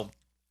 So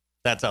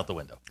that's out the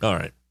window. All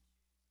right.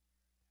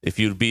 If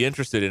you'd be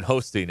interested in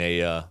hosting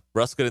a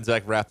Ruscin and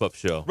Zach wrap-up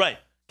show, right,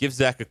 give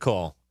Zach a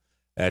call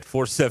at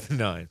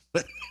 479.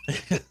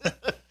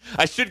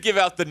 I should give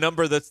out the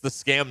number that's the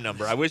scam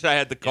number. I wish I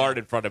had the card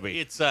in front of me.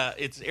 It's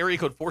area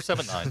code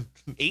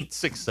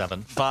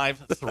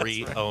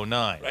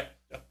 479-867-5309. Right.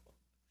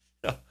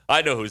 No,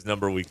 I know whose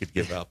number we could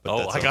give out.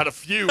 But I got a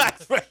few. I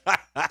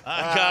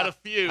got a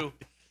few.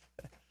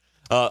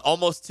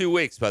 Almost 2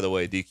 weeks, by the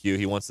way, DQ.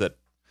 He wants that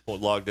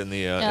logged in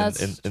the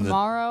it's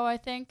tomorrow, I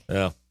think.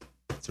 Yeah.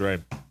 That's right.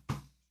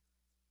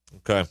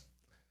 Okay.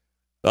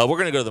 We're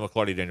going to go to the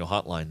McLarty Daniel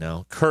hotline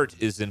now. Kurt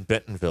is in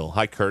Bentonville.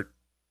 Hi, Kurt.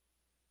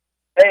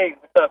 Hey,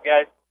 what's up,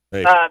 guys?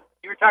 Hey.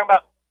 You were talking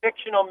about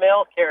fictional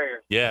mail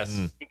carriers. Yes.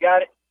 You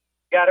got it.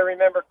 You got to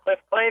remember Cliff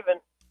Clavin.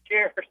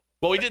 Cheers.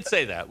 Well, we did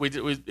say that.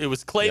 It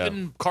was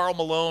Clavin, Carl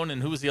Malone,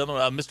 and who was the other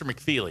one? Mr.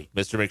 McFeely.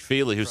 Mr.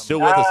 McFeely, who's still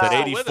with us at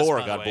 84.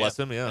 God bless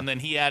him. Yeah. And then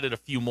he added a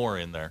few more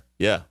in there.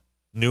 Yeah.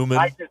 Newman.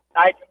 I just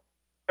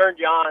turned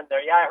you on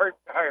there. Yeah, I heard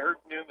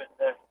Newman.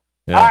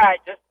 Yeah. All right,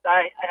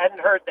 I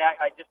hadn't heard that.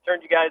 I just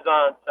turned you guys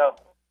on. So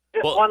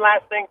just one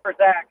last thing for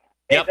Zach.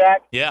 Hey,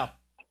 Zach. Yeah.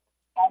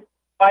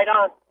 Fight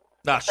on.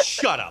 Nah,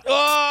 shut up.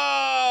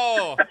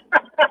 Oh!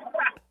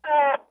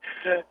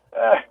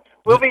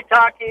 We'll be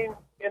talking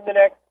in the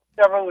next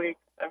several weeks,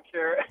 I'm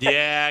sure.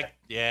 Yeah.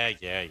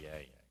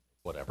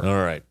 Whatever.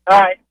 All right.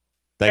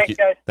 Thanks, you,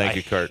 guys. Thank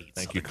you, Kurt.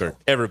 Thank you, Kurt.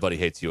 Everybody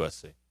hates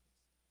USC.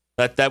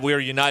 That we are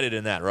united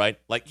in that, right?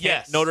 Like,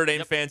 yes. Notre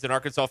Dame fans and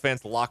Arkansas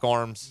fans lock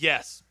arms.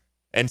 Yes.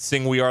 And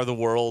sing "We Are the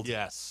World."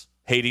 Yes.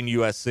 Hating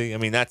USC. I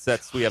mean,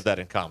 that's we have that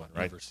in common,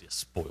 right? University of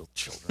spoiled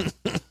children.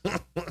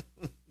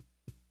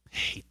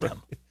 Hate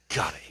them.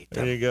 God, I hate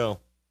them. There you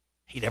go.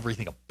 Hate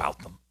everything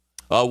about them.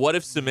 What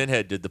if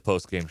Cementhead did the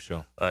post-game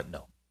show?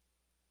 No.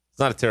 It's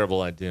not a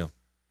terrible idea.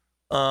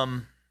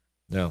 No.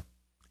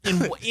 In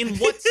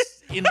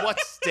what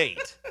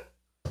state?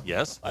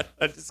 Yes. I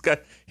just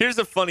got. Here's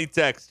a funny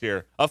text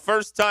here. A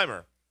first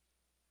timer.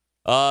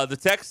 The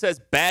text says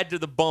 "bad to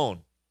the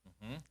bone,"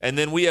 and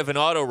then we have an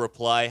auto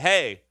reply.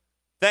 Hey,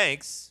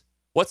 thanks.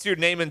 What's your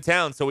name and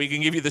town so we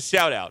can give you the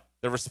shout out?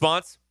 The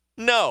response: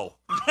 no.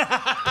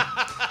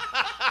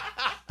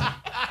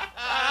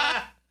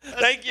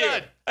 Thank you.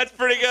 Good. That's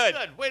pretty good.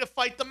 Way to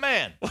fight the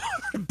man.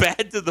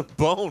 Bad to the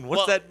bone.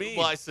 What's that mean?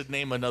 Well, I said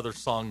name another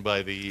song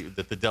by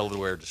that the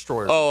Delaware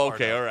Destroyer. Oh,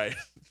 okay, all right.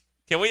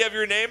 Can we have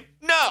your name?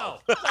 No,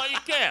 you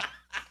can't.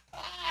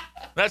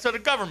 That's how the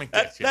government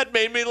gets you. That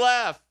made me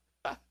laugh.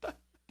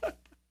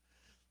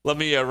 Let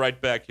me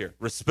write back here.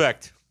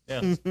 Respect.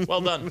 Yeah.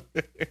 Well done.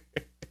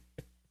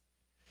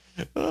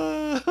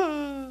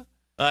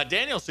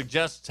 Daniel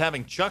suggests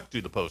having Chuck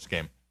do the post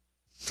game.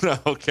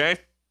 Okay.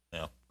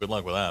 Yeah. Good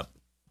luck with that.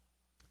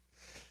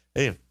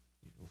 Hey.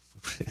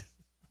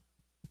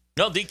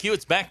 No, DQ,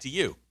 it's back to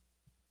you.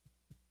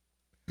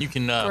 You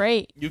can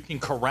Great. You can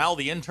corral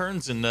the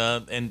interns and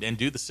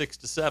do the 6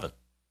 to 7.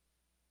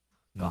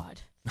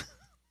 God. No.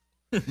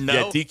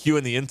 Yeah, DQ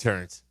and the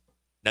interns.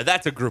 Now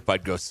that's a group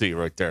I'd go see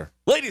right there.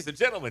 Ladies and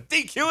gentlemen,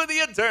 DQ and the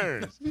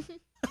interns.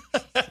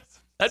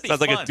 That'd be Sounds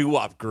fun. like a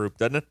doo-wop group,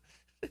 doesn't it?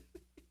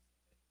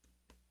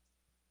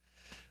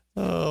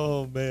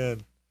 Oh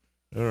man.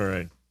 All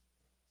right.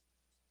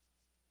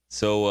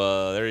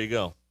 So there you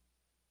go.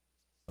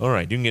 All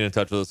right, you can get in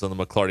touch with us on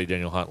the McClarty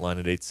Daniel hotline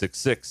at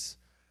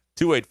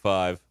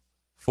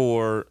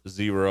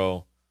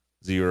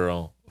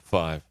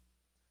 866-285-4005.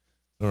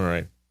 All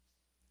right.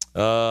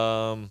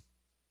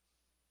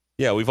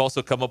 Yeah, we've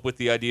also come up with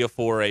the idea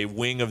for a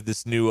wing of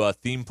this new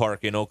theme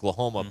park in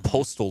Oklahoma,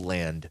 Postal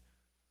Land,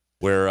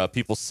 where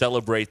people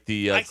celebrate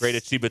the great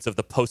achievements of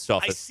the post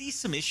office. I see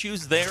some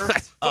issues there.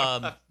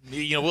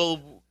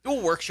 We'll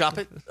workshop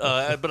it,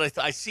 but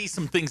I see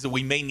some things that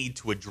we may need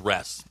to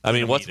address. I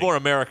mean, what's more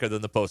America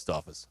than the post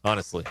office,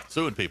 honestly?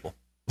 Suing people.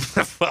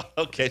 Well,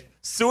 okay.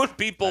 Suing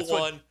people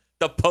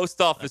the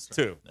post office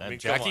too. I mean,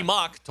 Jackie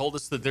Mock told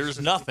us that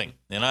there's nothing.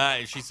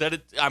 And she said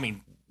it,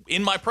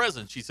 in my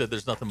presence, she said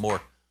there's nothing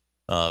more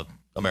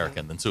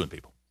American than suing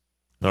people.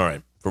 All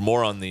right. For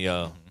more on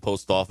the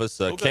post office,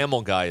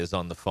 Camel Guy is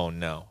on the phone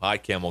now. Hi,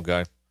 Camel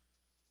Guy.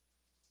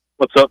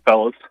 What's up,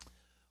 fellas?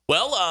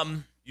 Well,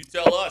 you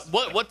tell us.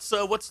 What's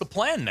the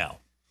plan now?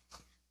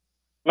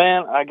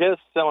 Man, I guess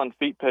selling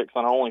feet pics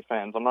on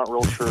OnlyFans. I'm not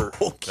real sure.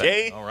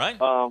 Okay. All right.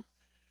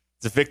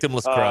 It's a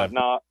victimless crime.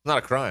 No, not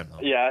a crime, though.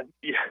 Yeah.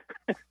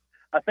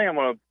 I think I'm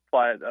going to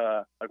apply it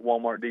like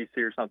Walmart DC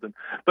or something.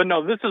 But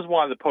no, this is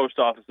why the post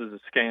office is a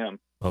scam.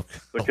 Okay.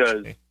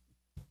 Because,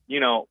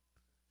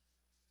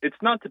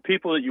 it's not the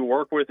people that you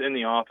work with in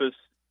the office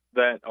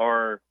that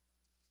are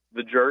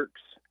the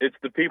jerks. It's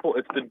the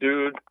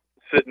dude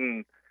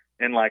sitting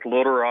in like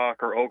Little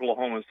Rock or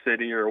Oklahoma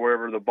City or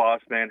wherever the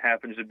boss man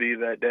happens to be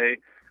that day,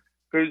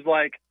 who's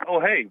like, oh,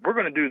 hey, we're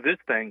going to do this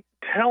thing.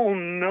 Tell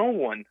no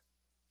one.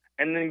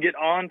 And then get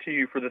on to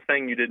you for the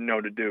thing you didn't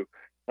know to do.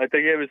 Like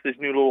they gave us this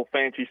new little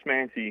fancy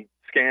schmancy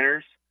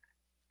scanners,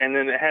 and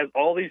then it has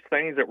all these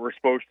things that we're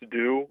supposed to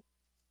do.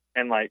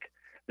 And like,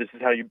 this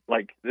is how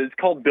it's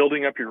called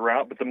building up your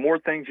route. But the more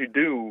things you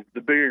do,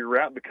 the bigger your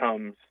route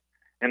becomes,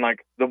 and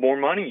like the more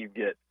money you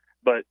get.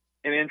 But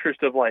in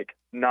interest of like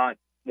not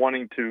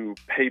wanting to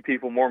pay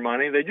people more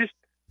money, they just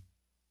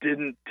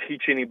didn't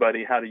teach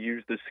anybody how to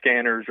use the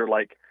scanners, or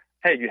like,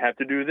 hey, you have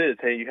to do this.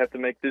 Hey, you have to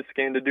make this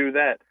scan to do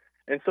that.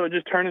 And so it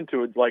just turned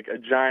into like a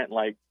giant,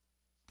 like,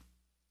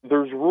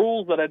 there's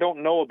rules that I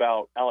don't know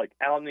about, like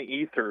out in the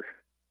ether.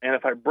 And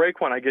if I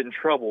break one, I get in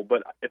trouble.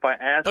 But if I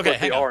ask what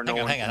they are, no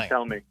one can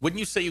tell me. When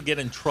you say you get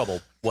in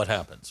trouble, what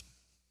happens?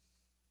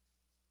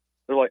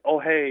 They're like, oh,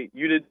 hey,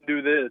 you didn't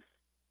do this.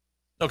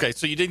 Okay,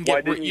 so you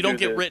don't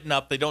get written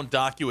up. They don't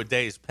dock you a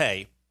day's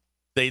pay.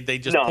 They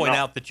just point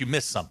out that you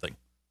missed something.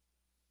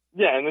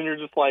 Yeah, and then you're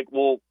just like,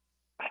 well,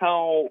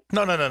 how?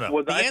 No.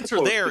 Was the I answer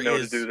supposed there to know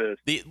is to do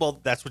this?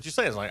 That's what you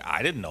say. It's like,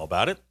 I didn't know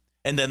about it,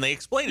 and then they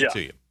explain it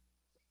to you.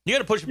 You got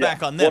to push it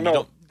back on them.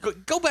 Well,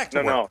 go back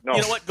to work. No.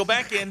 You know what? Go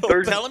back in.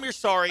 Tell them you're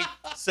sorry.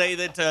 Say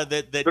that you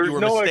were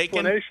mistaken. There's no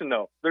explanation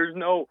though. There's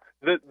no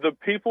the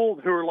people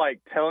who are like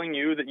telling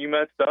you that you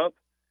messed up.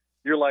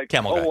 You're like,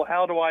 Camel Guy. well,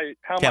 how am I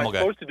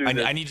supposed to do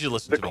this? I need you to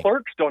listen to me. The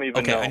clerks don't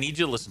even know. Okay, I need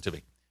you to listen to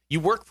me. You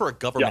work for a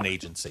government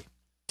agency.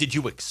 Did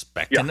you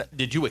expect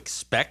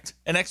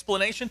an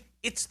explanation?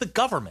 It's the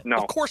government. No.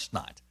 Of course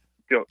not.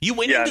 You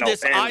went into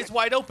this eyes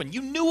wide open.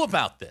 You knew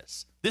about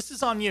this. This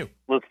is on you.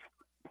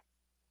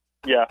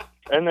 Yeah,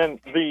 and then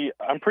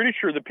I'm pretty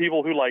sure the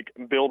people who like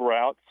build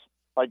routes,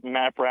 like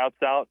map routes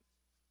out,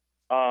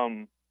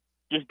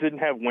 just didn't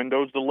have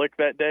windows to lick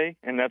that day,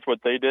 and that's what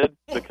they did,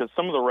 because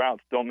some of the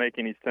routes don't make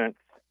any sense.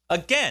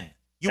 Again,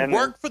 you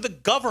work for the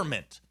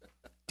government.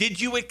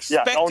 Did you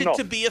expect it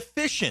to be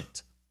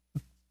efficient?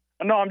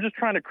 No, I'm just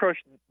trying to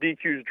crush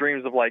DQ's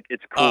dreams of like,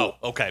 it's cool.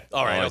 Oh, okay.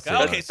 All right. Okay.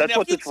 So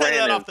now if you'd say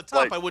that off the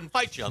top, I wouldn't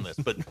fight you on this,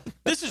 but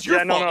this is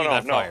your fault you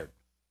got fired.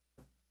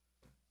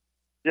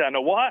 Yeah,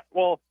 no, what?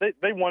 Well,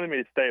 they wanted me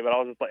to stay, but I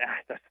was just like,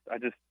 I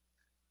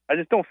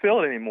just don't feel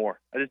it anymore.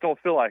 I just don't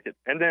feel like it.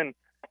 And then,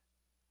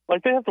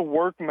 like, they have to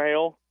work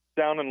mail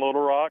down in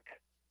Little Rock,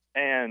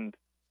 and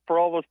for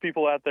all those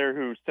people out there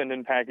who send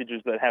in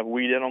packages that have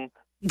weed in them,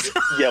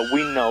 yeah,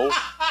 we know.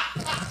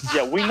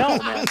 Yeah, we know,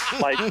 man.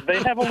 Like,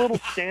 they have a little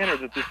scanner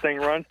that this thing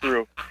runs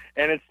through,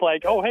 and it's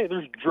like, oh, hey,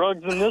 there's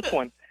drugs in this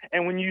one.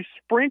 And when you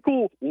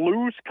sprinkle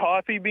loose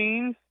coffee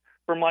beans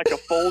from, like, a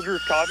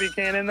Folgers coffee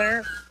can in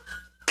there,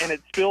 and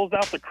it spills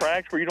out the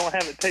cracks where you don't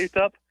have it taped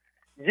up,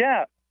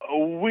 yeah,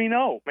 we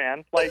know,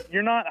 man. Like,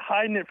 you're not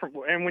hiding it from,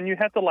 and when you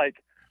have to,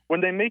 like,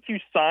 when they make you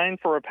sign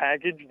for a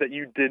package that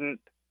you didn't,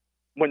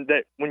 when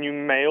you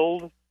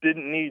mailed,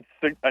 didn't need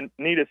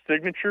a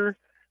signature,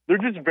 they're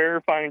just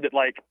verifying that,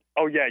 like,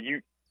 oh yeah,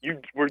 you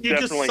were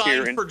definitely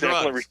here and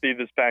definitely received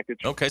this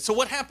package. Okay, so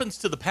what happens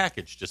to the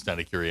package? Just out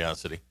of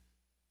curiosity.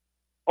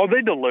 Oh,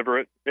 they deliver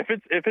it. If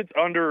it's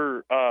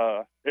under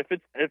a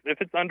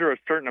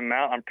certain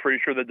amount, I'm pretty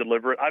sure they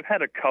deliver it. I've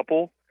had a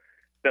couple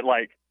that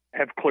like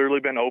have clearly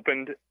been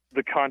opened,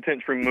 the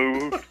contents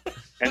removed,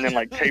 and then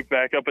like taped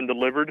back up and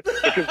delivered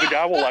because the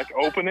guy will like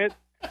open it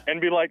and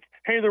be like,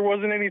 "Hey, there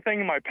wasn't anything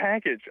in my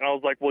package," and I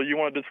was like, "Well, you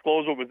want to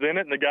disclose what was in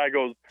it?" And the guy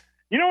goes,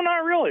 "You know,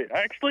 not really.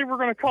 Actually, we're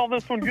going to call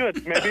this one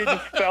good. Maybe it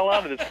just fell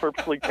out of this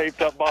purposely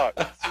taped up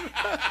box."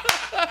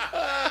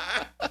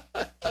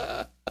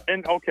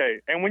 And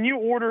when you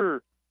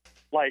order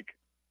like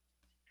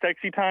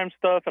sexy time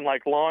stuff and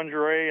like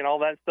lingerie and all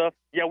that stuff,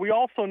 yeah, we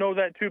also know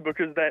that too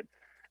because that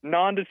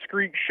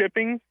non-discreet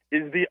shipping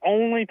is the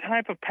only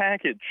type of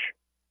package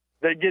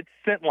that gets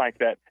sent like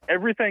that.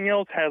 Everything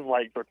else has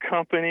like their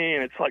company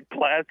and it's like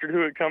plastered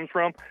who it comes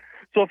from.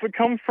 So if it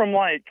comes from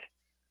like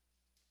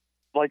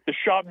the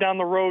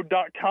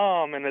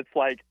shopdowntheroad.com and it's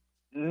like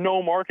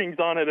no markings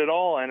on it at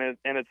all and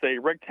it's a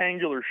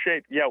rectangular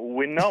shape, yeah,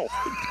 we know.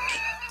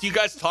 Do you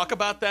guys talk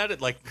about that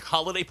at like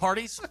holiday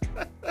parties?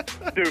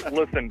 Dude,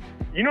 listen,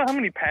 you know how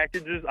many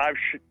packages I've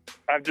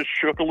just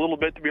shook a little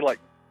bit to be like,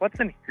 what's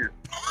in here?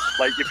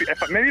 Like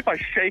if I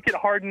shake it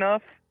hard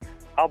enough,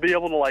 I'll be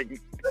able to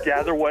like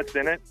gather what's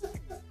in it.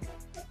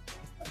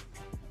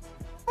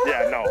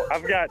 Yeah, no,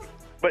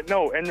 but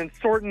no, and then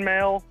sorting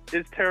mail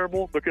is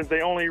terrible because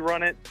they only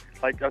run it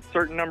like a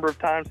certain number of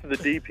times to the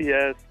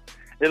DPS.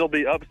 It'll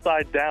be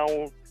upside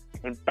down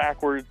and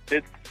backwards.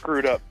 It's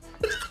screwed up.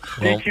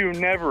 Well, DQ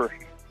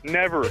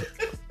never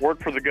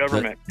work for the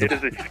government. It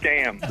is a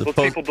scam. Those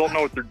people don't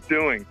know what they're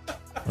doing.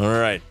 All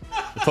right.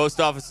 The post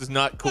office is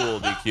not cool,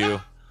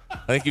 DQ. I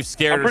think you've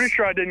scared us. I'm pretty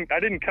sure I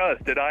didn't cuss,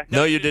 did I?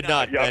 No, you did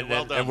not. Yeah,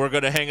 and we're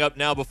going to hang up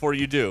now before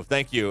you do.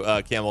 Thank you,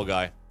 Camel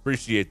Guy.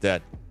 Appreciate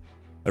that.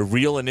 A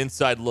real and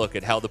inside look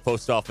at how the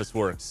post office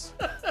works.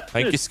 I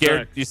think you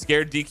scared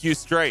DQ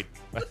straight.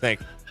 I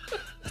think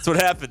that's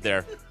what happened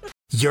there.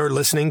 You're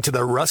listening to the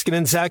Ruscin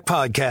and Zach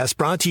podcast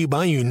brought to you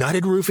by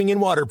United Roofing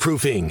and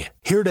Waterproofing.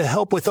 Here to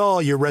help with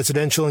all your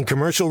residential and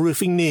commercial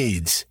roofing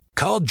needs.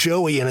 Call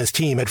Joey and his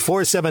team at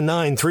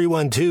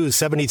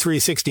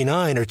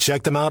 479-312-7369 or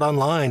check them out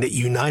online at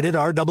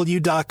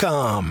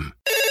unitedrw.com.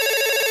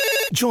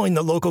 Join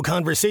the local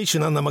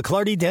conversation on the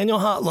McClarty Daniel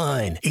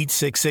hotline,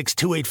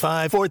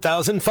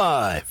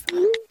 866-285-4005.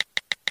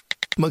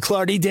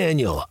 McClarty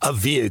Daniel, a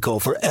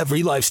vehicle for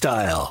every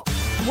lifestyle.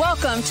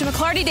 Welcome to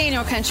McClarty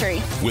Daniel Country.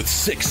 With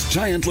 6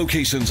 giant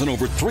locations and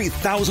over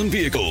 3,000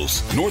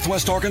 vehicles,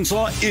 Northwest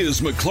Arkansas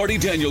is McClarty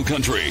Daniel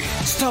Country.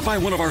 Stop by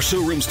one of our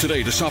showrooms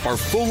today to shop our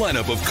full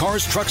lineup of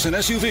cars, trucks, and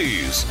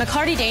SUVs.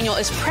 McClarty Daniel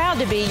is proud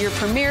to be your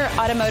premier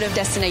automotive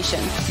destination.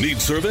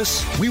 Need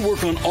service? We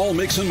work on all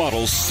makes and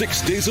models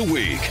 6 days a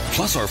week.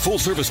 Plus, our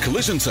full-service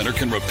collision center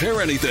can repair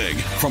anything,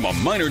 from a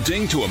minor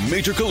ding to a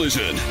major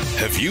collision.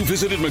 Have you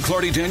visited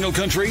McClarty Daniel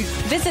Country?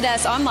 Visit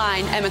us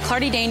online at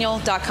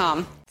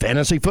McClartyDaniel.com.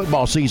 Fantasy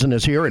football season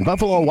is here, and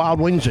Buffalo Wild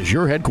Wings is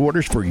your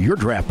headquarters for your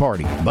draft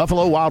party.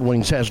 Buffalo Wild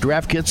Wings has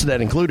draft kits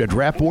that include a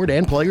draft board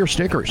and player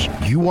stickers.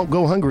 You won't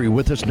go hungry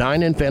with this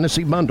 9-in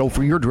fantasy bundle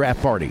for your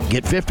draft party.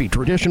 Get 50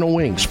 traditional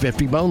wings,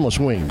 50 boneless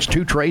wings,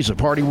 2 trays of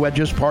party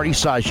wedges,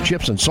 party-sized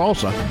chips and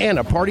salsa, and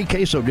a party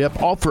queso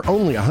dip, all for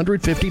only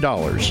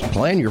 $150.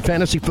 Plan your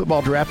fantasy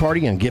football draft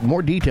party and get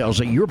more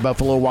details at your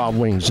Buffalo Wild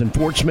Wings in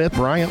Fort Smith,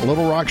 Bryant,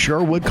 Little Rock,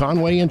 Sherwood,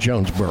 Conway, and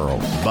Jonesboro.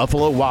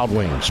 Buffalo Wild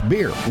Wings,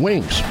 beer,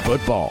 wings,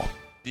 football.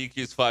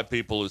 DQ's 5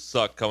 people who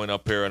suck coming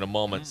up here in a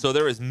moment. So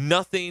there is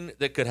nothing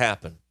that could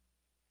happen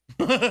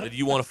that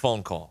you want a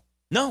phone call.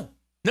 No.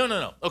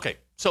 Okay,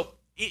 so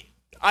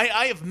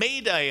I have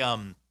made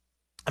a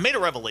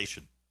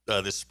revelation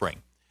this spring,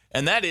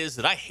 and that is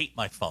that I hate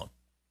my phone,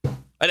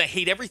 and I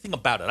hate everything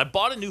about it. I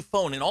bought a new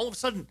phone, and all of a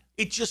sudden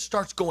it just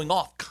starts going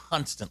off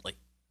constantly.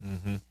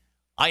 Mm-hmm.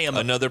 I am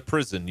another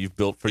prison you've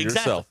built for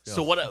yourself. Yeah.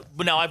 So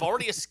now I've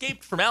already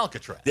escaped from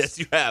Alcatraz. Yes,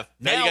 you have.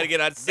 Now you got to get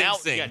on Sing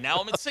Sing. Yeah, now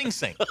I'm in Sing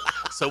Sing.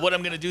 So what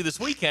I'm going to do this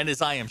weekend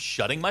is I am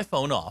shutting my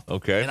phone off.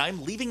 Okay. And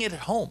I'm leaving it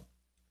at home.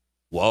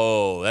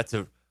 Whoa, that's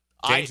a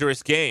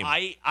dangerous game.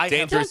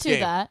 Don't do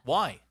that.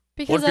 Why?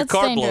 Because what if that's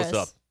your car dangerous.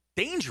 blows up?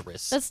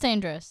 Dangerous? That's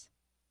dangerous.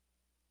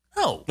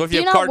 No. What if do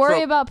you not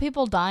worry about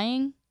people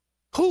dying?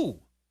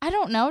 Who? I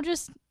don't know,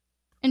 just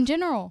in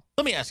general.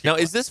 Let me ask you. Now,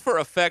 is this for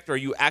effect, or are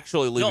you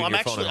actually leaving your phone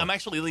at home? I'm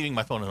actually leaving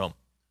my phone at home.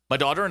 My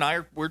daughter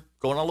and we're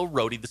going on a little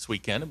roadie this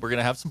weekend, and we're going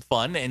to have some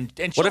fun. And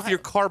what if your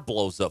car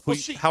blows up?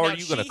 How are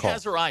you going to call? She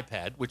has her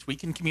iPad, which we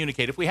can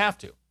communicate if we have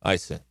to. I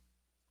see.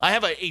 I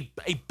have a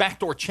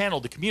backdoor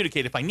channel to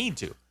communicate if I need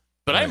to.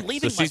 But I'm leaving my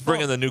phone. So she's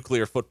bringing the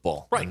nuclear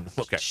football. Right.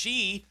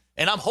 Okay.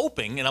 And I'm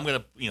hoping, and I'm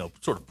going to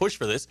sort of push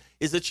for this,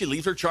 is that she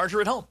leaves her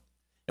charger at home.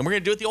 And we're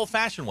going to do it the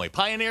old-fashioned way,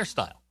 pioneer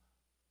style.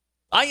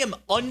 I am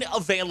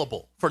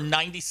unavailable for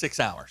 96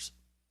 hours.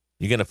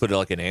 You're going to put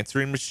like an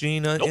answering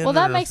machine in? Well,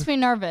 that makes me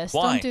nervous.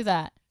 Why? Don't do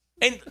that.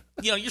 And,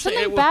 you're something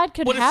saying, bad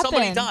could what happen.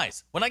 What if somebody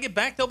dies? When I get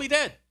back, they'll be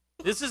dead.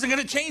 This isn't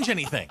going to change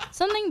anything.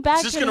 Something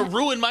bad It's just going to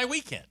ruin my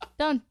weekend.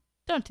 Don't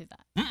do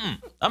that.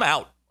 I'm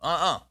out.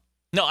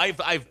 No,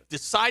 I've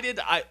decided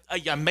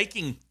I'm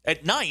making,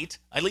 at night,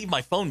 I leave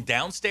my phone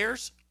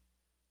downstairs.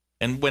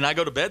 And when I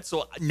go to bed,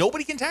 so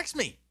nobody can text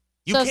me.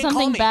 You can't call me. So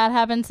something bad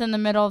happens in the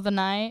middle of the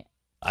night?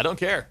 I don't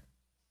care.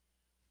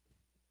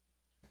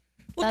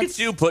 Look at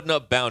you putting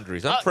up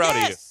boundaries. I'm proud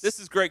of you. This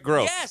is great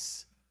growth.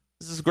 Yes.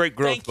 This is great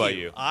growth by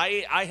you.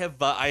 I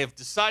have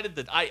decided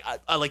that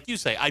I like you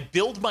say, I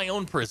build my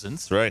own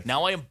prisons. That's right.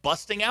 Now I am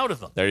busting out of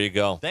them. There you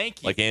go.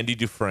 Thank you. Like Andy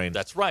Dufresne.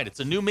 That's right. It's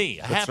a new me,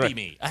 a happy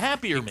me, a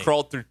happier me.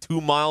 Crawled through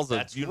 2 miles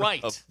of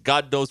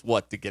God knows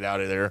what to get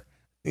out of there.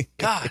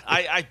 God,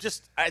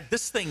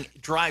 this thing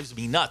drives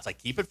me nuts. I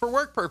keep it for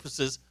work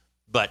purposes,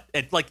 but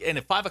at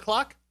 5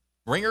 o'clock,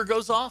 ringer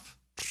goes off.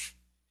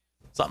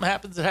 Something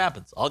happens, it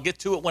happens. I'll get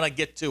to it when I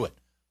get to it.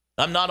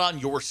 I'm not on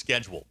your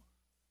schedule.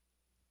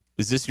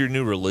 Is this your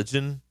new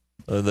religion?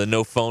 The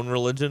no phone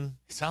religion?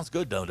 It sounds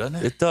good, though, doesn't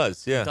it? It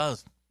does, yeah. It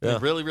does. Yeah.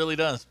 It really, really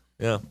does.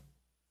 Yeah.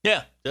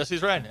 Yeah,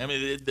 Jesse's right. I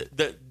mean,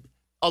 the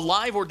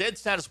alive or dead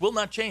status will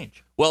not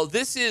change. Well,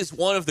 this is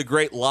one of the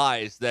great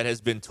lies that has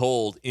been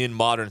told in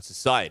modern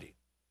society,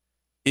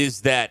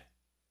 is that,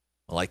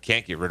 well, I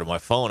can't get rid of my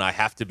phone. I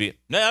have to be.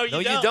 No,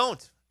 you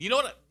don't. You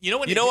know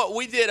what?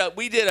 We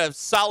did a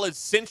solid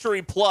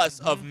century plus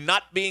of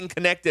not being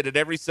connected at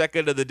every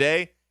second of the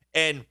day,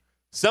 and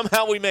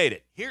somehow we made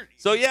it.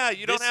 So yeah,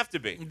 you don't have to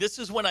be. This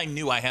is when I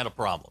knew I had a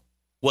problem.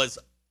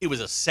 It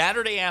was a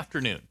Saturday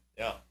afternoon.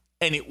 Yeah.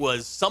 And it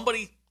was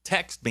somebody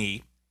text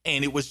me,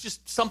 and it was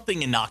just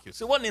something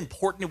innocuous. It wasn't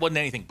important. It wasn't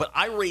anything. But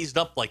I raised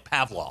up like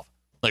Pavlov.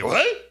 Like,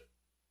 what?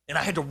 And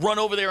I had to run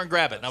over there and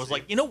grab it. And I was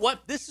like, you know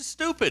what? This is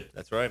stupid.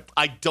 That's right.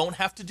 I don't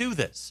have to do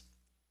this.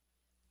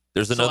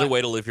 There's another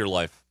way to live your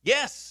life.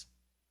 Yes.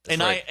 That's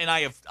right.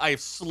 I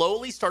have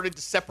slowly started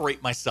to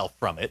separate myself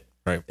from it.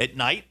 Right. At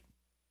night,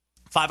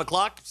 5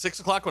 o'clock, 6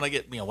 o'clock, when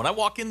I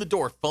walk in the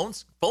door,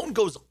 phone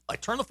goes, I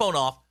turn the phone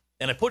off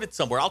and I put it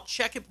somewhere. I'll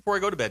check it before I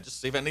go to bed just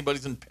to see if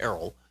anybody's in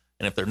peril.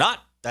 And if they're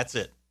not, that's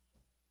it.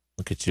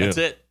 Look at you. That's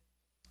it.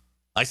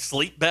 I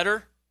sleep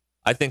better.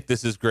 I think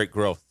this is great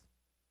growth.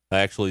 I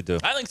actually do.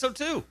 I think so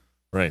too.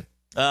 Right.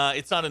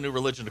 It's not a new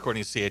religion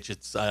according to CH.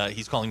 It's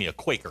he's calling me a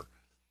Quaker.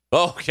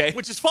 Oh, okay.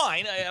 Which is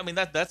fine. I mean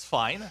that's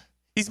fine.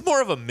 He's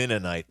more of a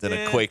Mennonite than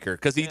a Quaker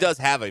because he does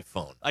have a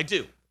phone. I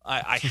do.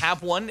 I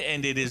have one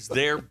and it is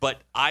there,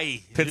 but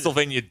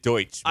Pennsylvania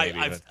Deutsch. Maybe.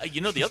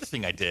 The other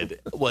thing I did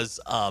was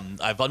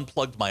I've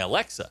unplugged my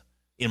Alexa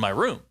in my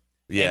room.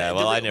 Yeah,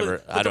 well, I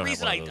never. But the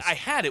reason I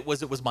had it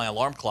was my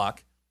alarm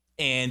clock,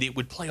 and it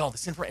would play all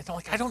this information. I'm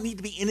like, I don't need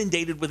to be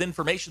inundated with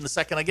information the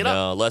second I get up.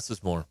 No, less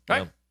is more.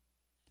 Right. Yeah.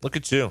 Look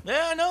at you.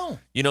 Yeah, I know.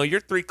 You're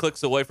 3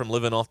 clicks away from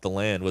living off the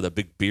land with a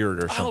big beard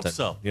or something. I hope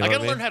so. You know I got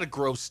to learn how to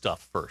grow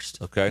stuff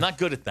first. Okay. I'm not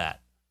good at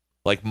that.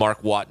 Like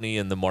Mark Watney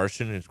and The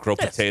Martian, and grow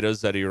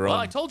potatoes out of your own. Well,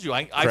 I told you,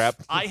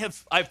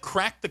 I've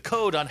cracked the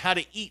code on how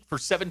to eat for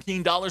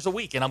 $17 a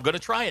week, and I'm going to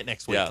try it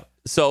next week. Yeah.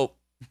 So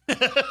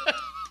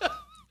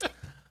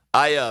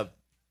I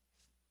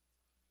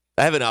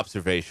have an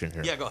observation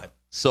here. Yeah, go ahead.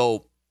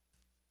 So,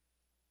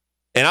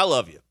 and I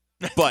love you,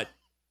 but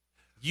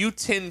you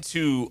tend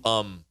to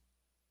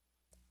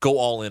go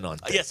all in on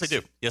things.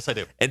 Yes, I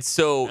do. And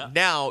so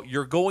now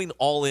you're going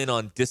all in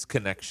on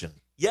disconnection.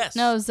 Yes.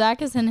 No,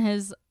 Zach is in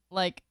his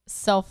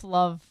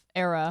self-love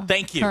era.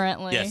 Thank you.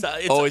 Currently. Yes.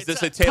 Is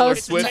this a Taylor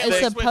Swift thing?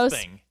 It's a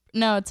post.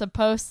 No, it's a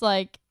post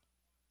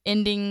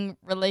ending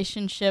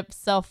relationship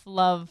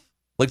self-love.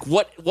 Like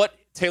what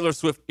Taylor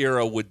Swift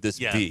era would this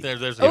be?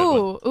 There's a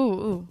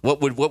ooh.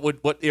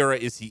 What era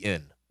is he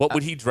in? What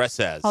would he dress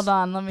as? Hold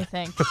on, let me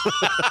think.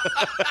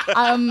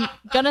 I'm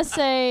gonna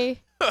say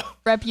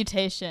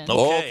Reputation.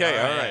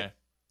 Okay,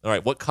 all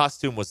right. What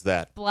costume was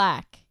that?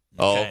 Black.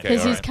 Oh, okay.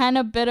 Because he's kind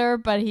of bitter,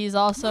 but he's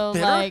also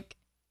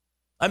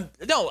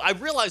I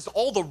realized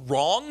all the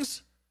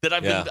wrongs that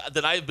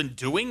I've been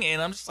doing,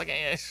 and I'm just like,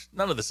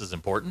 none of this is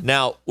important.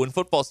 Now, when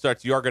football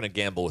starts, you are going to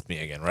gamble with me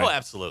again, right? Oh,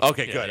 absolutely.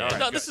 Okay, good. All right,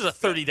 no, this is a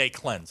 30-day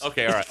cleanse.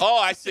 Okay, all right. Oh,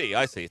 I see.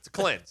 It's a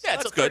cleanse. Yeah,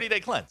 it's a 30-day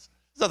cleanse.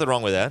 There's nothing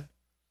wrong with that.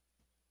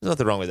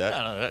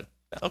 No.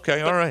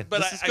 Okay, all right. But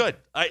this is good.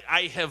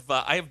 I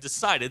have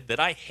decided that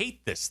I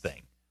hate this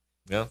thing.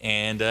 Yeah.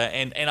 And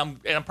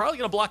I'm probably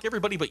going to block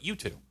everybody but you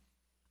two.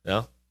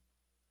 Yeah.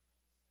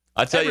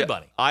 I tell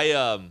everybody.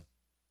 You,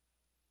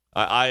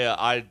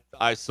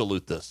 I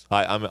salute this.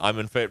 I'm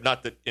in favor.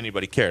 Not that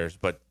anybody cares,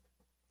 but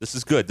this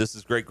is good. This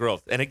is great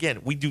growth. And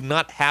again, we do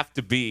not have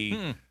to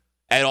be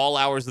at all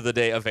hours of the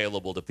day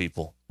available to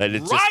people. That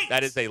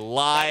is a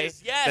lie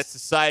that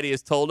society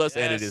has told us,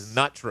 and it is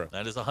not true.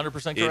 That is 100%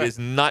 correct. It is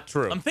not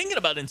true. I'm thinking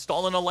about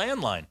installing a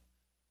landline.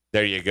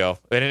 There you go.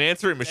 And an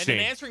answering machine.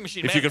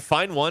 If you can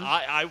find one.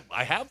 I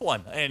have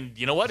one. And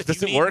you know what? If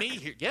Does you it need work? me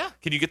here, yeah.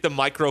 Can you get the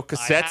micro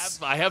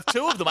cassettes? I have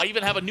 2 of them. I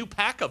even have a new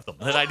pack of them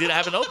that I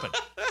haven't opened.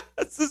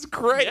 This is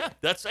great.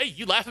 Yeah, hey,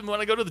 you laugh at me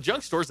when I go to the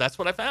junk stores. That's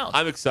what I found.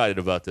 I'm excited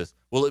about this.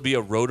 Will it be a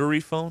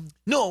rotary phone?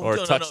 No, or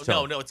a touch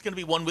no. tone? It's going to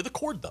be one with a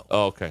cord, though.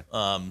 Oh, okay.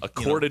 A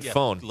corded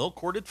phone. A little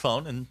corded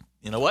phone. And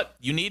you know what?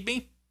 You need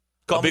me?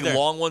 Call a big me there.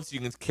 long one so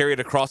you can carry it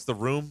across the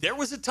room? There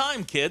was a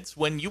time, kids,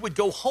 when you would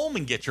go home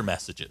and get your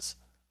messages.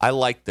 I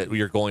like that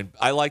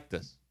I like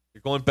this.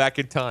 You're going back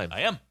in time.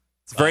 I am.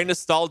 It's very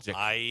nostalgic.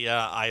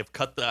 I have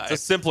cut the. It's a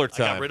simpler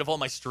time. I got rid of all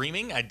my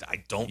streaming. I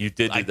don't. You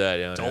did do that,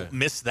 yeah. Don't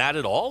miss that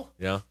at all.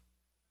 Yeah.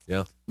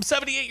 I'm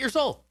 78 years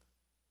old.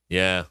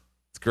 Yeah.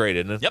 It's great,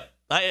 isn't it? Yep.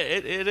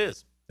 It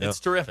is. Yeah.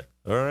 It's terrific.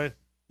 All right.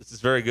 This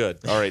is very good.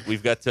 All right,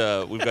 we've got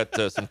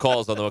some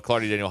calls on the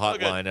McClarty Daniel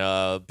hotline.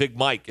 Okay. Big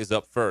Mike is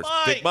up first.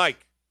 Big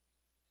Mike.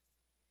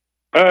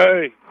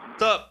 Hey.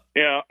 What's up?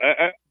 Yeah,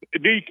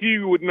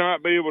 DQ would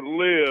not be able to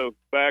live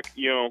back,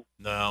 no,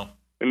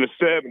 in the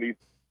 70s.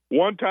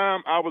 One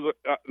time,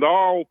 the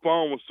old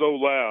phone was so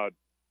loud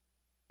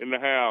in the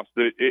house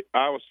that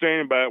I was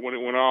standing by it when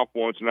it went off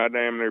once, and I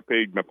damn near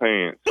peed my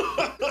pants.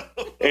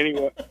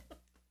 Anyway,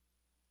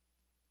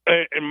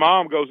 and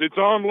Mom goes, "It's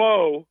on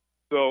low,"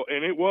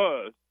 and it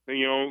was.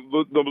 And,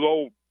 those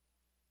old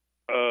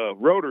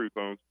rotary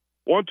phones.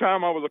 One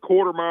time, I was a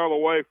quarter mile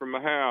away from the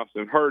house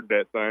and heard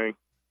that thing.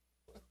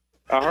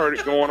 I heard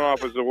it going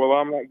off. I said, well,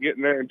 I'm not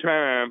getting there in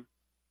time.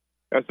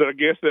 I said, I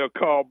guess they'll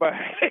call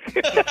back.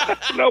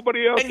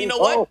 Nobody else. And you know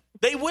what?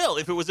 They will.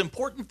 If it was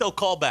important, they'll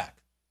call back.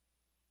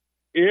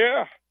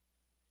 Yeah.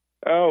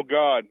 Oh,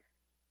 God.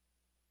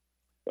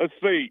 Let's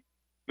see.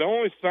 The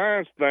only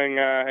science thing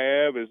I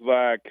have is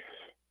like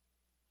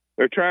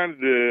they're trying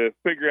to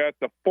figure out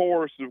the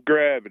force of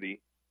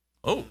gravity.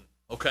 Oh,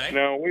 okay.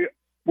 Now,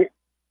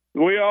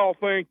 we all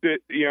think that,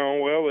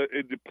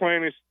 the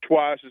planet's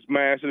twice as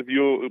massive,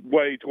 you'll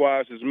weigh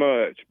twice as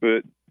much,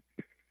 but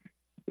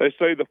they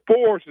say the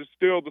force is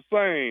still the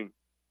same.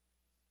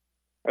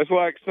 That's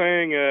like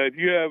saying if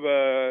you have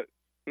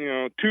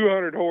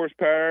 200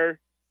 horsepower,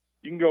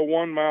 you can go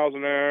 1 mile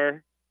an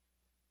hour,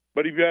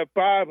 but if you have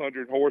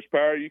 500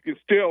 horsepower, you can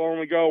still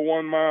only go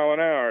 1 mile an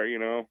hour,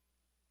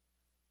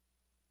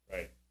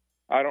 Right.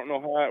 I don't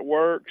know how it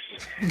works.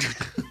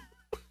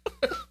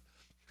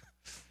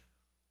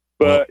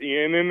 But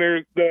and then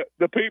there's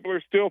the people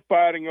are still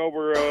fighting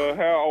over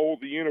how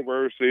old the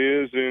universe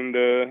is,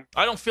 and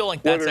I don't feel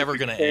like that's ever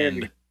going to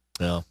end.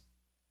 No,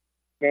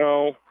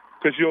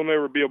 because you'll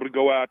never be able to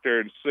go out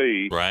there and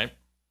see. Right?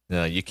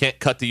 No, you can't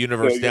cut the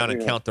universe down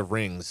and count the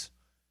rings.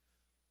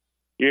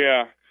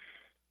 Yeah,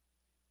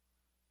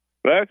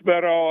 that's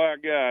about all I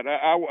got.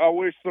 I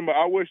wish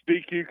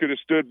DQ could have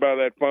stood by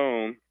that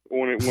phone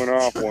when it went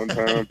off one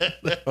time,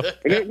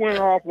 and it went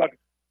off like.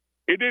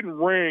 It didn't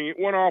ring. It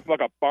went off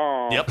like a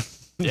bomb. Yep.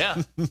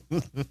 Yeah.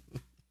 Did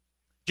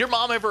your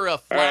mom ever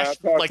flash?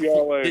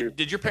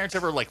 Did your parents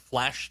ever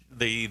flash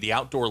the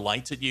outdoor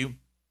lights at you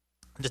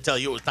to tell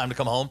you it was time to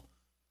come home?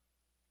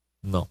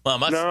 No. Well,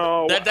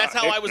 no. That's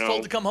how I was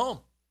told to come home.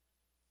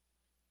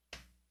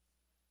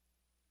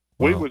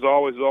 We was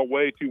always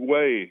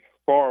way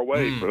far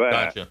away for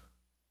that. Gotcha.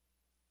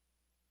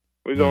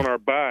 We was on our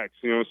bikes.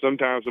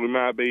 Sometimes we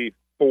might be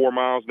 4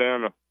 miles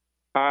down the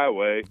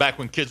highway. Back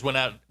when kids went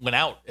out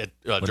at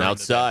went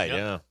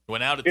outside,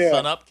 went out at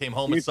sun up, came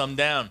home at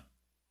sundown.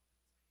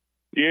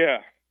 Yeah.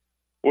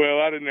 Well,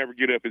 I didn't ever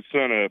get up at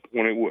sun up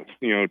when it was,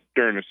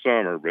 during the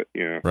summer, but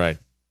right.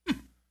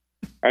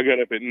 I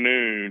got up at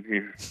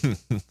noon.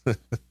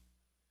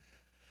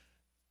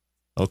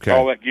 Okay.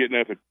 All that getting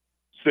up at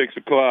 6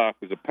 o'clock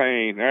was a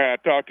pain. All right, I'll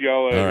talk to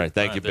y'all later. All right,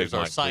 thank you, Big There's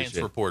our Mike. science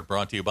report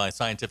brought to you by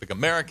Scientific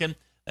American.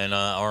 And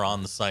are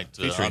on the site.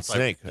 Featuring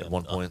Snake at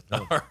one point.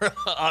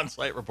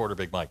 On-site reporter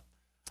Big Mike.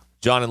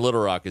 John in Little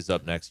Rock is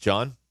up next.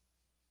 John?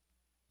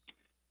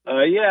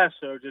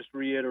 So just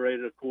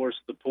reiterated, of course,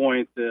 the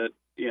point that,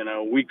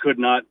 we could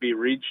not be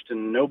reached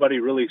and nobody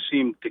really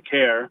seemed to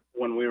care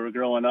when we were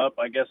growing up.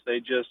 I guess they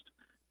just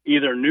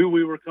either knew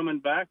we were coming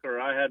back or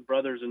I had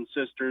brothers and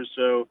sisters,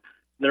 so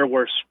there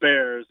were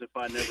spares if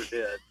I never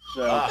did.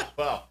 So,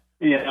 wow.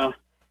 Yeah.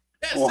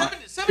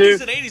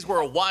 70s and 80s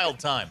were a wild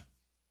time.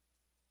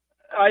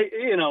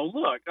 It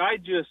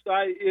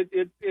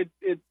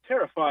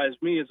terrifies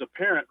me as a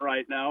parent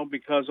right now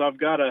because I've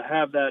got to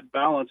have that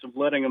balance of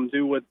letting them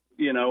do what,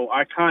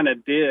 I kind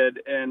of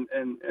did and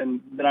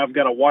then I've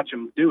got to watch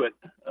them do it.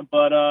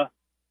 But,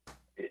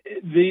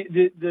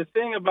 the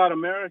thing about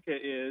America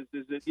is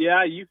that,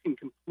 you can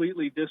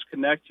completely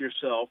disconnect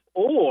yourself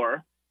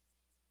or,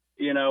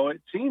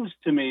 it seems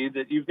to me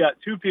that you've got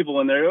two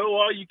people in there. Oh,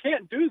 well, you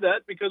can't do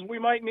that because we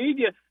might need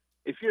you.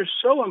 If you're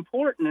so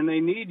important and they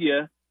need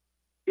you,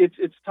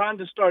 it's time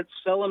to start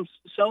selling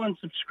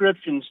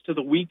subscriptions to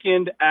the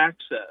weekend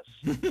access,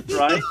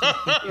 right?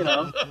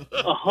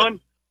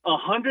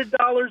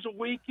 $100 a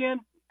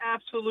weekend.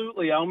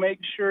 Absolutely. I'll make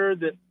sure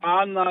that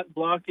I'm not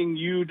blocking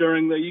you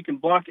you can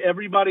block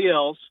everybody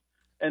else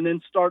and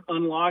then start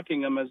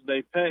unlocking them as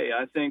they pay.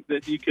 I think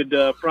that you could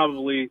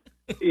probably,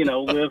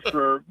 live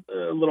for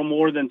a little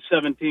more than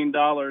 $17,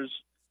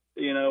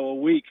 a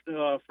week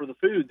for the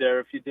food there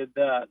if you did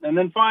that. And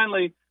then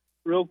finally,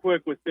 real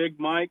quick with Big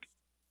Mike,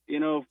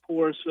 of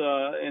course,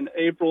 in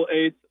April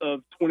 8th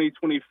of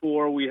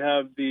 2024, we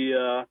have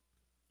the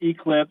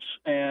eclipse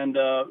and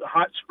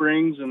Hot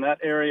Springs, and that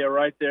area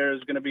right there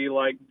is going to be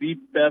like the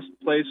best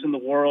place in the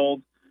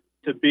world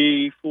to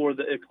be for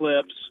the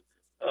eclipse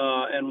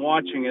and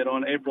watching it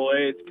on April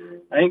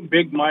 8th. I think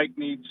Big Mike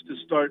needs to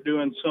start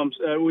doing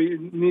we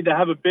need to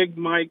have a Big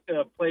Mike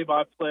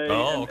play-by-play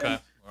and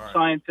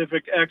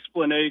scientific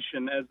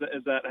explanation as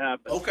that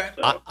happens. Okay.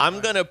 So, I'm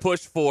going to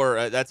push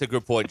for, that's a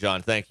good point,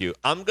 John. Thank you.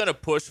 I'm going to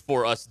push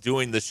for us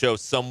doing the show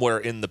somewhere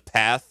in the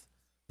path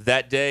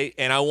that day,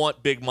 and I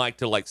want Big Mike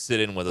to sit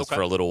in with us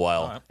for a little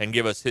while and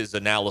give us his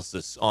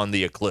analysis on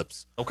the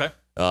eclipse.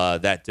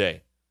 That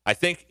day. I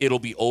think it'll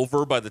be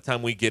over by the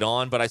time we get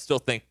on, but I still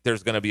think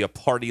there's going to be a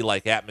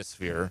party-like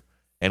atmosphere,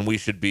 and we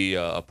should be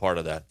a part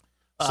of that.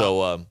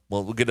 So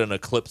we'll get an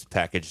eclipse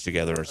package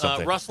together or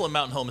something. Russell in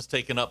Mountain Home has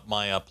taken up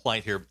my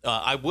plight here.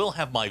 I will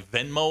have my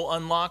Venmo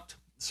unlocked.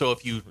 So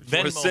if you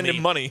Venmo me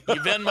money, you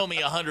Venmo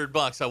me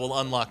 $100, I will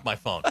unlock my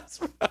phone.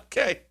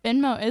 Okay.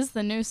 Venmo is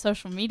the new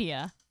social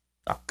media.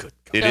 Oh, good.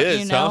 It is,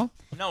 you know?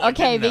 huh? No,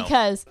 okay,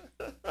 because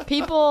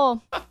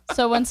people.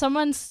 So when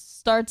someone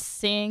starts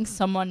seeing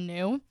someone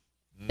new,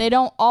 they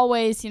don't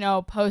always,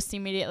 post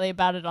immediately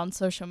about it on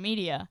social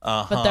media.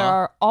 But there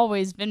are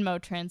always Venmo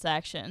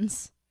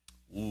transactions.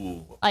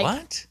 Ooh,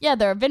 what? Yeah,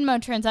 there are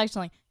Venmo transactions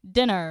like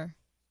dinner.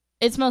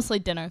 It's mostly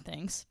dinner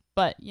things,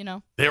 but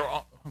They're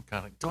all. Oh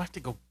God, do I have to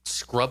go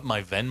scrub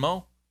my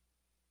Venmo?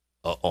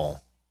 I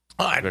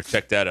better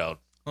check that out.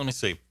 Let me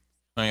see.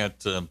 I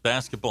got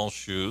basketball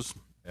shoes.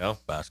 Yeah,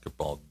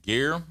 basketball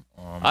gear.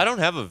 I don't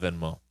have a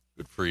Venmo.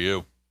 Good for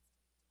you.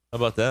 How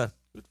about that?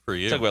 Good for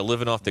you. Talk about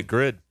living off the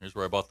grid. Here's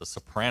where I bought the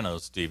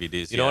Sopranos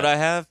DVDs. You know what I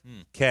have?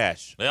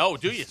 Cash. Oh,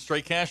 do you?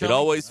 Straight cash? It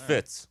always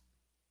fits.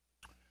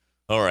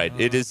 All right.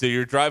 It is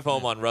your drive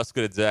home on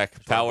Ruscin and Zach.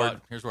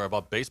 Here's where I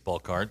bought baseball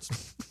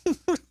cards.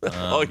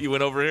 Oh, you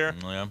went over here?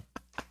 Yeah.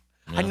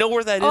 I know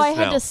where that is now. I now.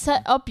 had to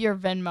set up your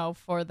Venmo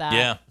for that.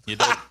 Yeah, you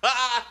did.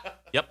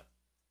 Yep.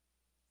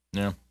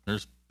 Yeah,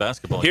 there's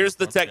basketball. Here's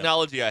the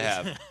technology I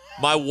have.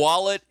 My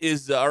wallet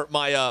is,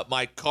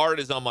 my card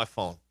is on my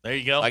phone. There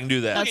you go. I can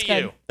do that. That's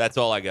good. That's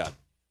all I got.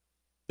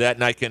 That,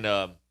 and I can,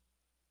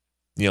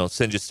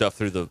 send you stuff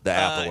through the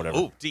app or whatever.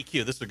 Oh,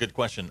 DQ, this is a good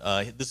question.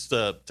 This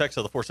text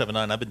of the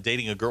 479, I've been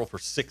dating a girl for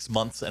 6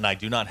 months, and I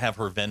do not have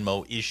her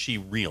Venmo. Is she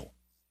real?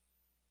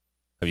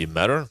 Have you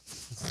met her?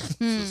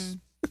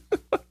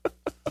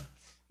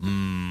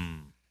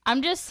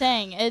 I'm just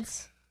saying,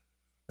 it's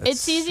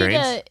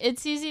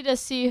easy to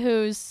see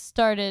who's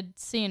started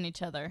seeing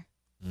each other.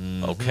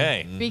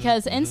 Okay.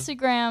 Because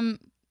Instagram,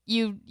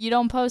 you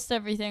don't post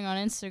everything on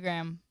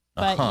Instagram,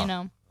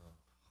 but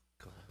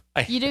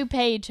you do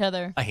pay each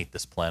other. I hate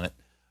this planet.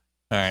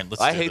 All right,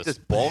 let's. I hate this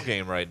ball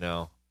game right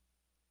now.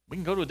 We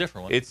can go to a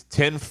different one. It's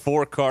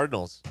 10-4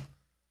 Cardinals.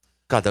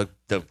 God,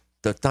 the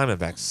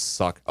Diamondbacks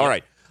suck. All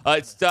right.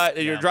 It's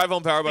your drive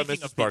home powered by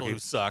Mr. Sparky. Who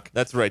suck.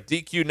 That's right.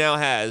 DQ now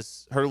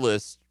has her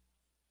list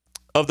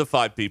of the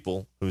 5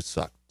 people who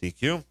suck.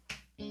 DQ.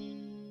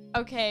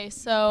 Okay,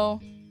 so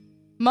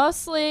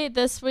mostly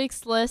this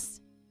week's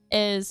list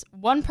is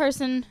 1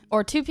 person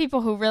or 2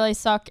 people who really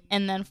suck,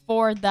 and then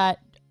 4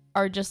 that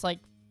are just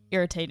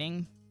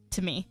irritating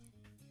to me.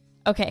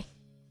 Okay,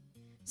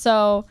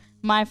 so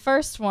my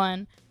first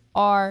one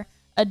are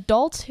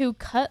adults who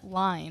cut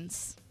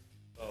lines.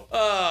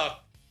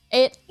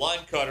 Line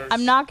cutters.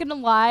 I'm not gonna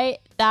lie,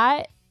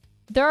 that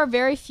there are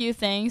very few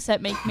things that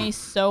make me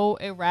so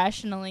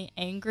irrationally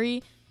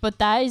angry, but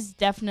that is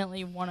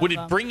definitely one of them. Would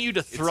it bring you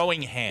to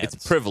throwing hands?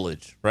 It's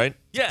privilege, right?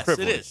 Yes,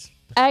 privilege. It is.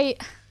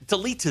 It's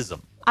elitism.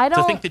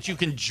 To think that you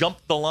can jump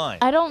the line.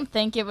 I don't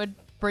think it would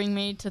bring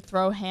me to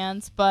throw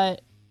hands,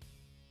 but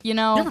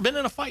Never been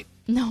in a fight?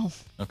 No.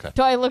 Okay.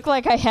 Do I look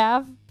like I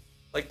have?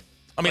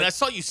 I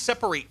saw you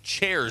separate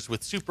chairs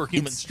with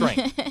superhuman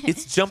strength.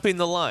 It's jumping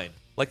the line.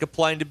 Like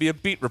applying to be a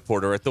beat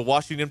reporter at the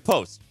Washington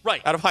Post.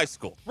 Right. Out of high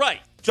school.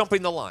 Right.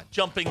 Jumping the line.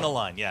 Jumping the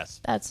line,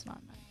 yes. That's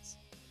not nice.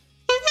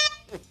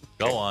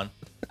 Go on.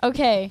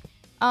 Okay.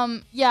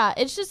 Yeah,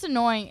 it's just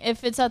annoying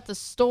if it's at the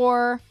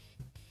store,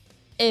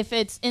 if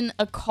it's in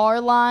a car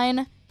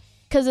line,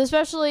 because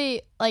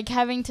especially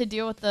having to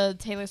deal with the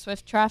Taylor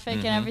Swift traffic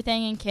and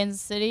everything in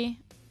Kansas City.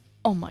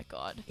 Oh my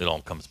God! It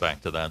all comes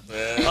back to that.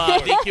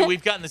 DQ,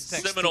 we've gotten this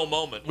text. Seminal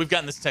moment. We've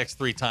gotten this text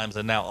 3 times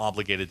and now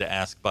obligated to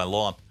ask by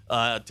law.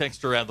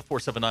 Texter out of the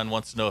 479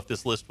 wants to know if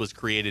this list was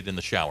created in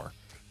the shower.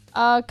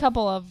 A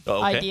couple of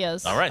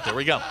ideas. All right, there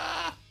we go.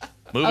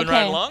 Moving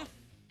right along.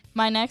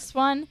 My next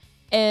one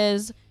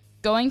is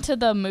going to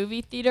the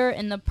movie theater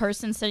and the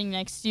person sitting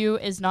next to you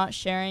is not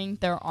sharing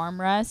their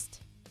armrest.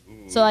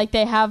 So like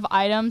they have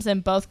items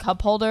in both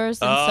cup holders,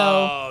 and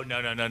no.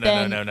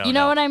 You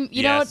know what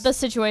you know what the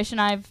situation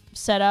I've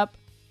set up?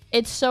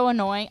 It's so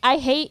annoying. I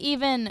hate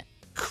even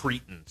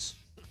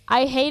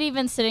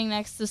sitting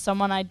next to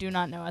someone I do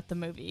not know at the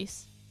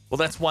movies. Well,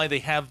 that's why they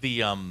have the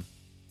yeah.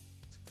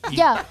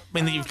 I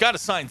mean, you've got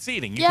assigned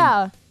seating.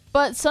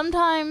 But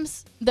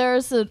sometimes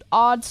there's an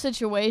odd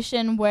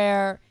situation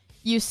where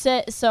you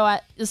sit. So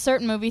at a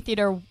certain movie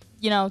theater,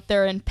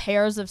 they're in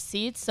pairs of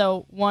seats,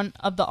 so one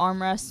of the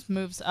armrests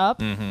moves up.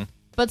 Mm-hmm.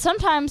 But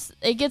sometimes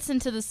it gets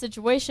into the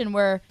situation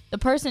where the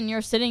person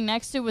you're sitting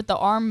next to with the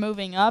arm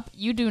moving up,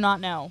 you do not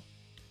know.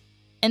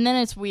 And then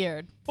it's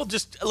weird. Well,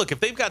 just look,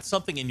 if they've got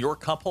something in your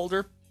cup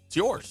holder, it's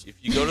yours. If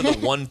you go to the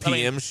 1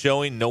 p.m.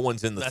 showing, no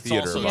one's in the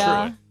theater. That's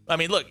also true. I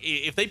mean, look,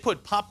 if they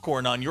put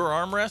popcorn on your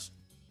armrest,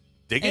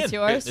 dig in. It's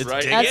yours.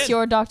 That's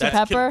your Dr.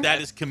 Pepper. That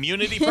is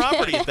community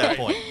property at that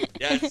point.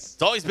 Yes.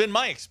 It's always been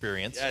my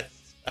experience. Yes.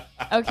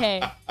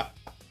 Okay.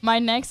 My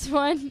next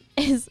one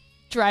is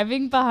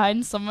driving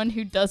behind someone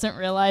who doesn't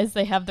realize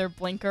they have their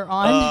blinker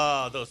on.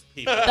 Oh, those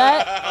people.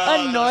 That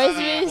annoys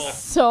me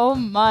so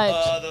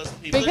much. Those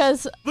people.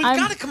 Because we've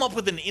got to come up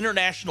with an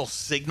international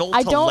signal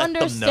I to don't let them know.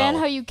 understand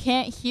how you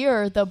can't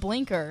hear the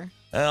blinker.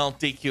 Well,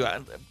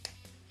 DQ,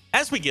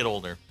 as we get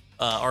older,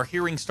 our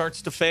hearing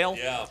starts to fail.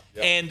 Yeah.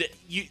 And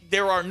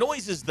there are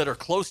noises that are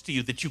close to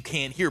you that you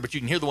can't hear, but you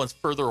can hear the ones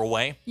further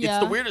away. Yeah.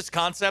 It's the weirdest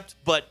concept,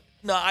 but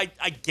no, I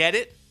get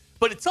it.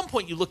 But at some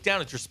point, you look down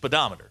at your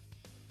speedometer,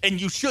 and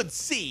you should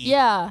see.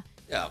 Yeah.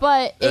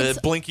 But it's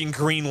blinking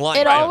green light.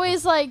 It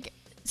always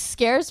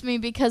scares me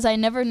because I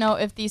never know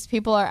if these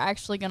people are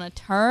actually going to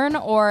turn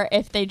or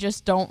if they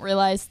just don't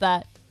realize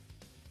that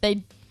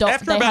they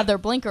have their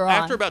blinker on.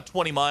 After about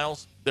 20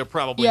 miles, they're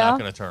probably not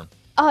going to turn.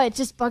 Oh, it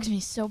just bugs me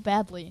so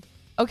badly.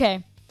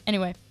 Okay.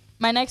 Anyway,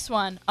 my next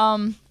one.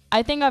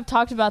 I think I've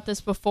talked about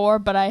this before,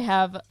 but I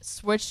have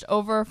switched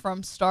over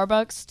from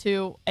Starbucks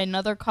to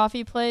another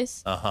coffee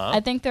place. Uh-huh. I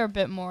think they're a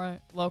bit more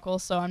local,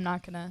 so I'm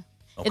not going to.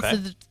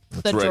 Okay.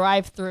 It's the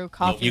drive-through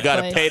coffee place. You got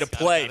to pay to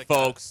play,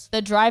 folks.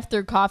 The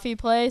drive-through coffee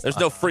place. There's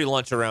no free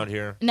lunch around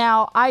here.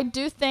 Now, I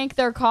do think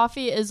their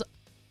coffee is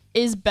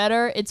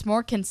better. It's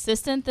more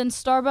consistent than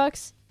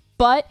Starbucks,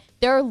 but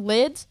their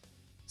lids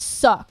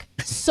suck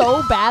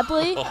so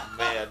badly. Oh,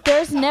 man.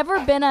 There's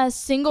never been a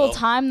single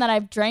time that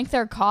I've drank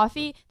their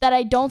coffee that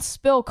I don't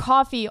spill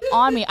coffee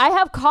on me. I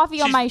have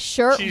coffee on my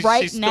shirt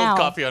right she now. She spilled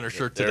coffee on her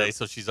shirt today,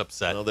 so she's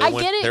upset. No, I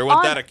get it. There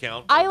went that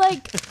account.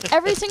 I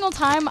every single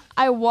time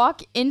I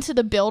walk into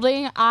the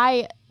building,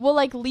 I will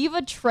leave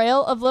a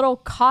trail of little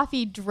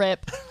coffee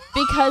drip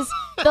because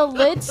the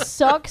lid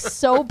sucks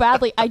so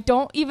badly. I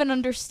don't even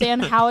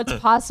understand how it's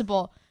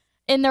possible.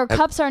 And their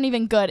cups aren't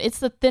even good. It's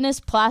the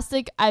thinnest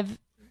plastic I've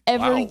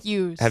ever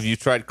used. Have you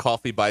tried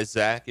Coffee by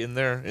Zach in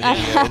there? I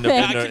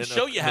can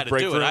show you how to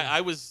do it.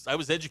 I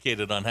was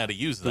educated on how to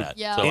use that.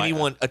 Yeah.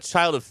 So a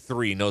child of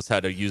 3 knows how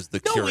to use the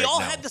Keurig. No, we all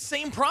had the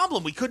same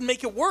problem. We couldn't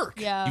make it work.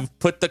 Yeah. You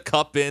put the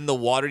cup in the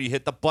water, you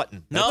hit the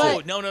button.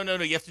 No.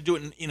 You have to do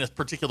it in a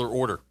particular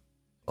order.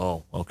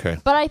 Oh, okay.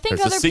 But I think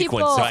There's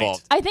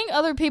I think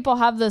other people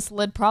have this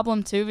lid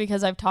problem too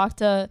because I've talked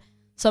to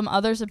some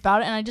others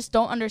about it, and I just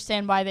don't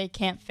understand why they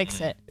can't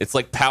fix it. It's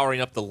like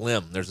powering up the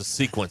limb. There's a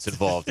sequence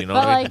involved,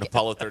 But in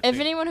Apollo 13. If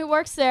anyone who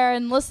works there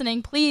and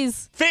listening,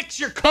 please fix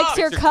your cups. Fix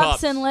your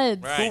cups and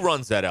lids. Right. Who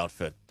runs that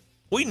outfit?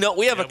 We know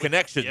we have a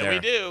connection there. Yeah, we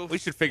do. We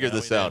should figure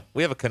this out.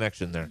 We have a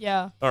connection there.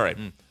 Yeah. All right.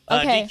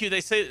 Okay. DQ,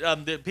 they say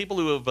the people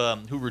who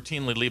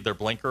routinely leave their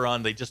blinker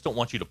on, they just don't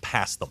want you to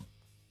pass them.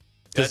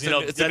 Because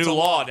it's a new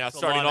law now,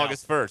 starting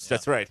August 1st.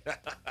 That's right.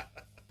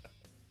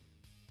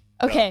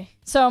 Okay,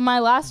 so my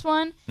last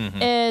one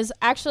is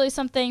actually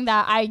something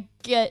that I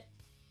get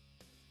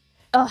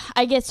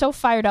so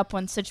fired up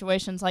when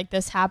situations like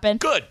this happen.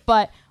 Good.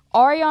 But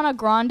Ariana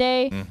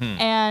Grande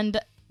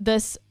and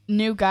this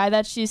new guy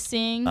that she's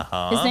seeing,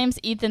 his name's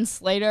Ethan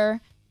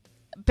Slater.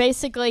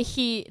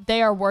 Basically,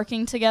 they are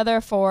working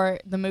together for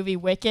the movie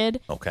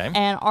Wicked. Okay.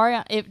 And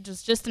it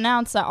was just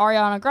announced that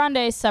Ariana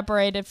Grande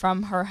separated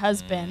from her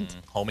husband.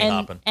 Homie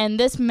hopping. And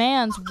this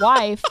man's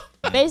wife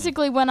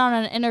basically went on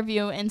an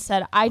interview and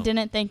said, I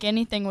didn't think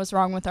anything was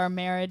wrong with our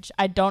marriage.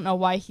 I don't know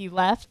why he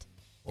left.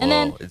 Whoa. And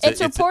then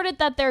it's reported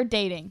that they're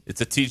dating.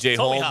 It's a TJ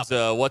Holmes,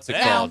 what's it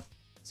called,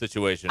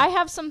 situation. I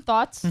have some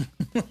thoughts.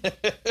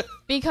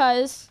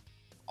 Because,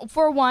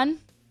 for one,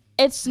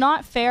 it's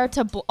not fair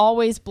to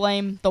always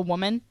blame the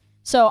woman.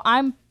 So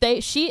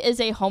she is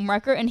a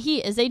homewrecker and he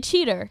is a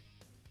cheater.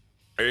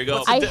 There you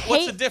go.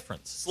 What's the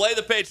difference? Slay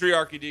the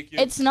patriarchy, DQ.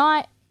 It's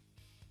not.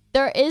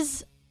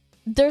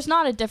 There's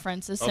not a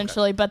difference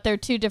essentially, but they're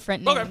two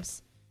different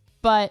names.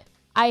 But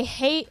I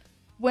hate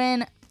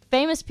when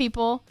famous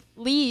people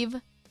leave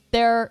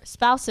their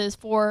spouses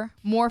for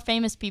more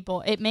famous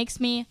people. It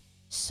makes me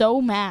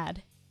so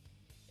mad.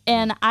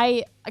 And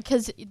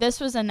because this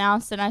was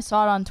announced and I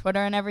saw it on Twitter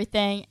and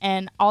everything,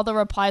 and all the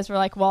replies were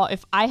like, well,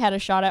 if I had a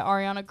shot at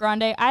Ariana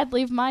Grande, I'd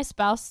leave my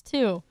spouse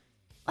too.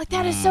 Like,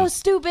 that is so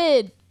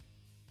stupid.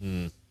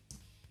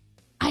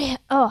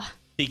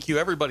 PQ,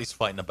 everybody's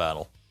fighting a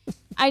battle.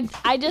 I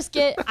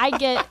hate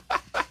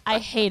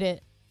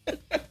it.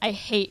 I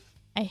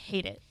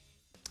hate it.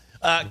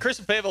 Chris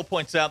Fayetteville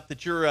points out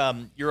that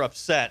you're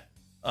upset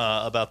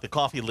about the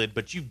coffee lid,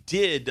 but you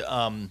did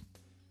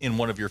in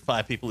one of your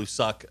 5 people who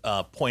suck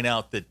point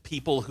out that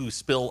people who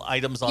spill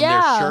items on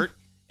their shirt.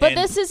 But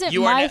this isn't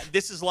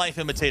this is life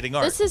imitating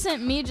art. This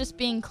isn't me just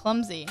being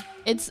clumsy.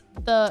 It's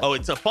the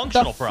it's a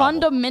functional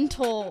problem.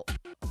 Fundamental.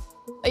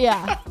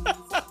 Yeah.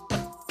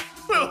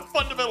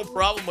 Fundamental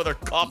problem with our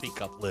coffee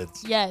cup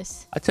lids.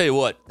 Yes. I tell you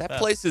what, that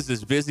place is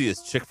as busy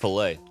as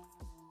Chick-fil-A.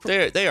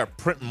 They are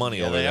printing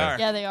money over there.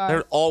 Yeah, they are.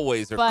 There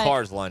are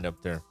cars lined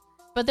up there.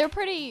 But they're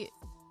pretty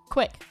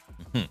quick.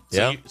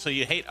 Yeah. So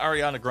you hate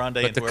Ariana Grande,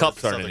 but the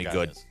cups aren't any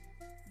good.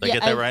 Did I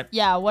get that right?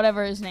 Yeah,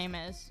 whatever his name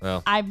is.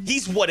 Well,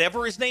 he's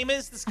whatever his name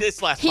is.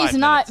 This last 5 minutes. He's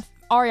not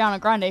Ariana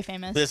Grande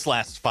famous. This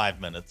lasts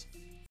 5 minutes.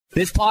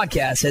 This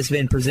podcast has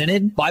been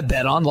presented by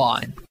Bet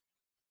Online.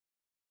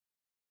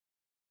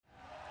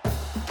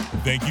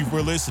 Thank you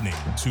for listening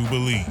to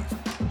Believe.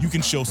 You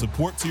can show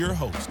support to your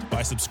host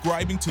by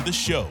subscribing to the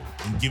show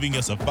and giving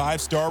us a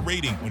 5-star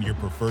rating on your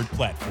preferred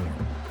platform.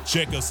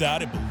 Check us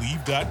out at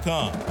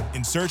Believe.com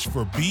and search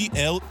for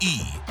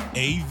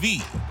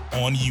BLEAV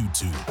on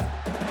YouTube.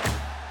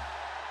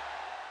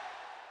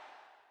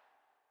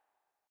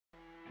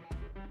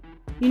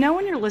 You know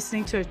when you're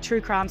listening to a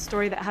true crime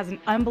story that has an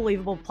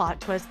unbelievable plot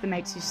twist that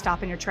makes you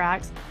stop in your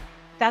tracks?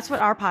 That's what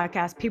our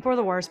podcast, People Are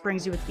the Worst,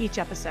 brings you with each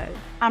episode.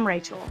 I'm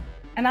Rachel.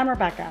 And I'm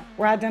Rebecca.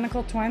 We're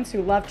identical twins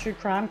who love true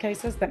crime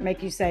cases that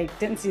make you say,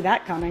 didn't see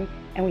that coming,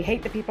 and we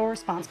hate the people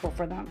responsible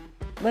for them.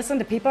 Listen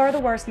to People Are the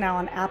Worst now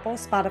on Apple,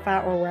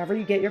 Spotify, or wherever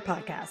you get your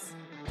podcasts.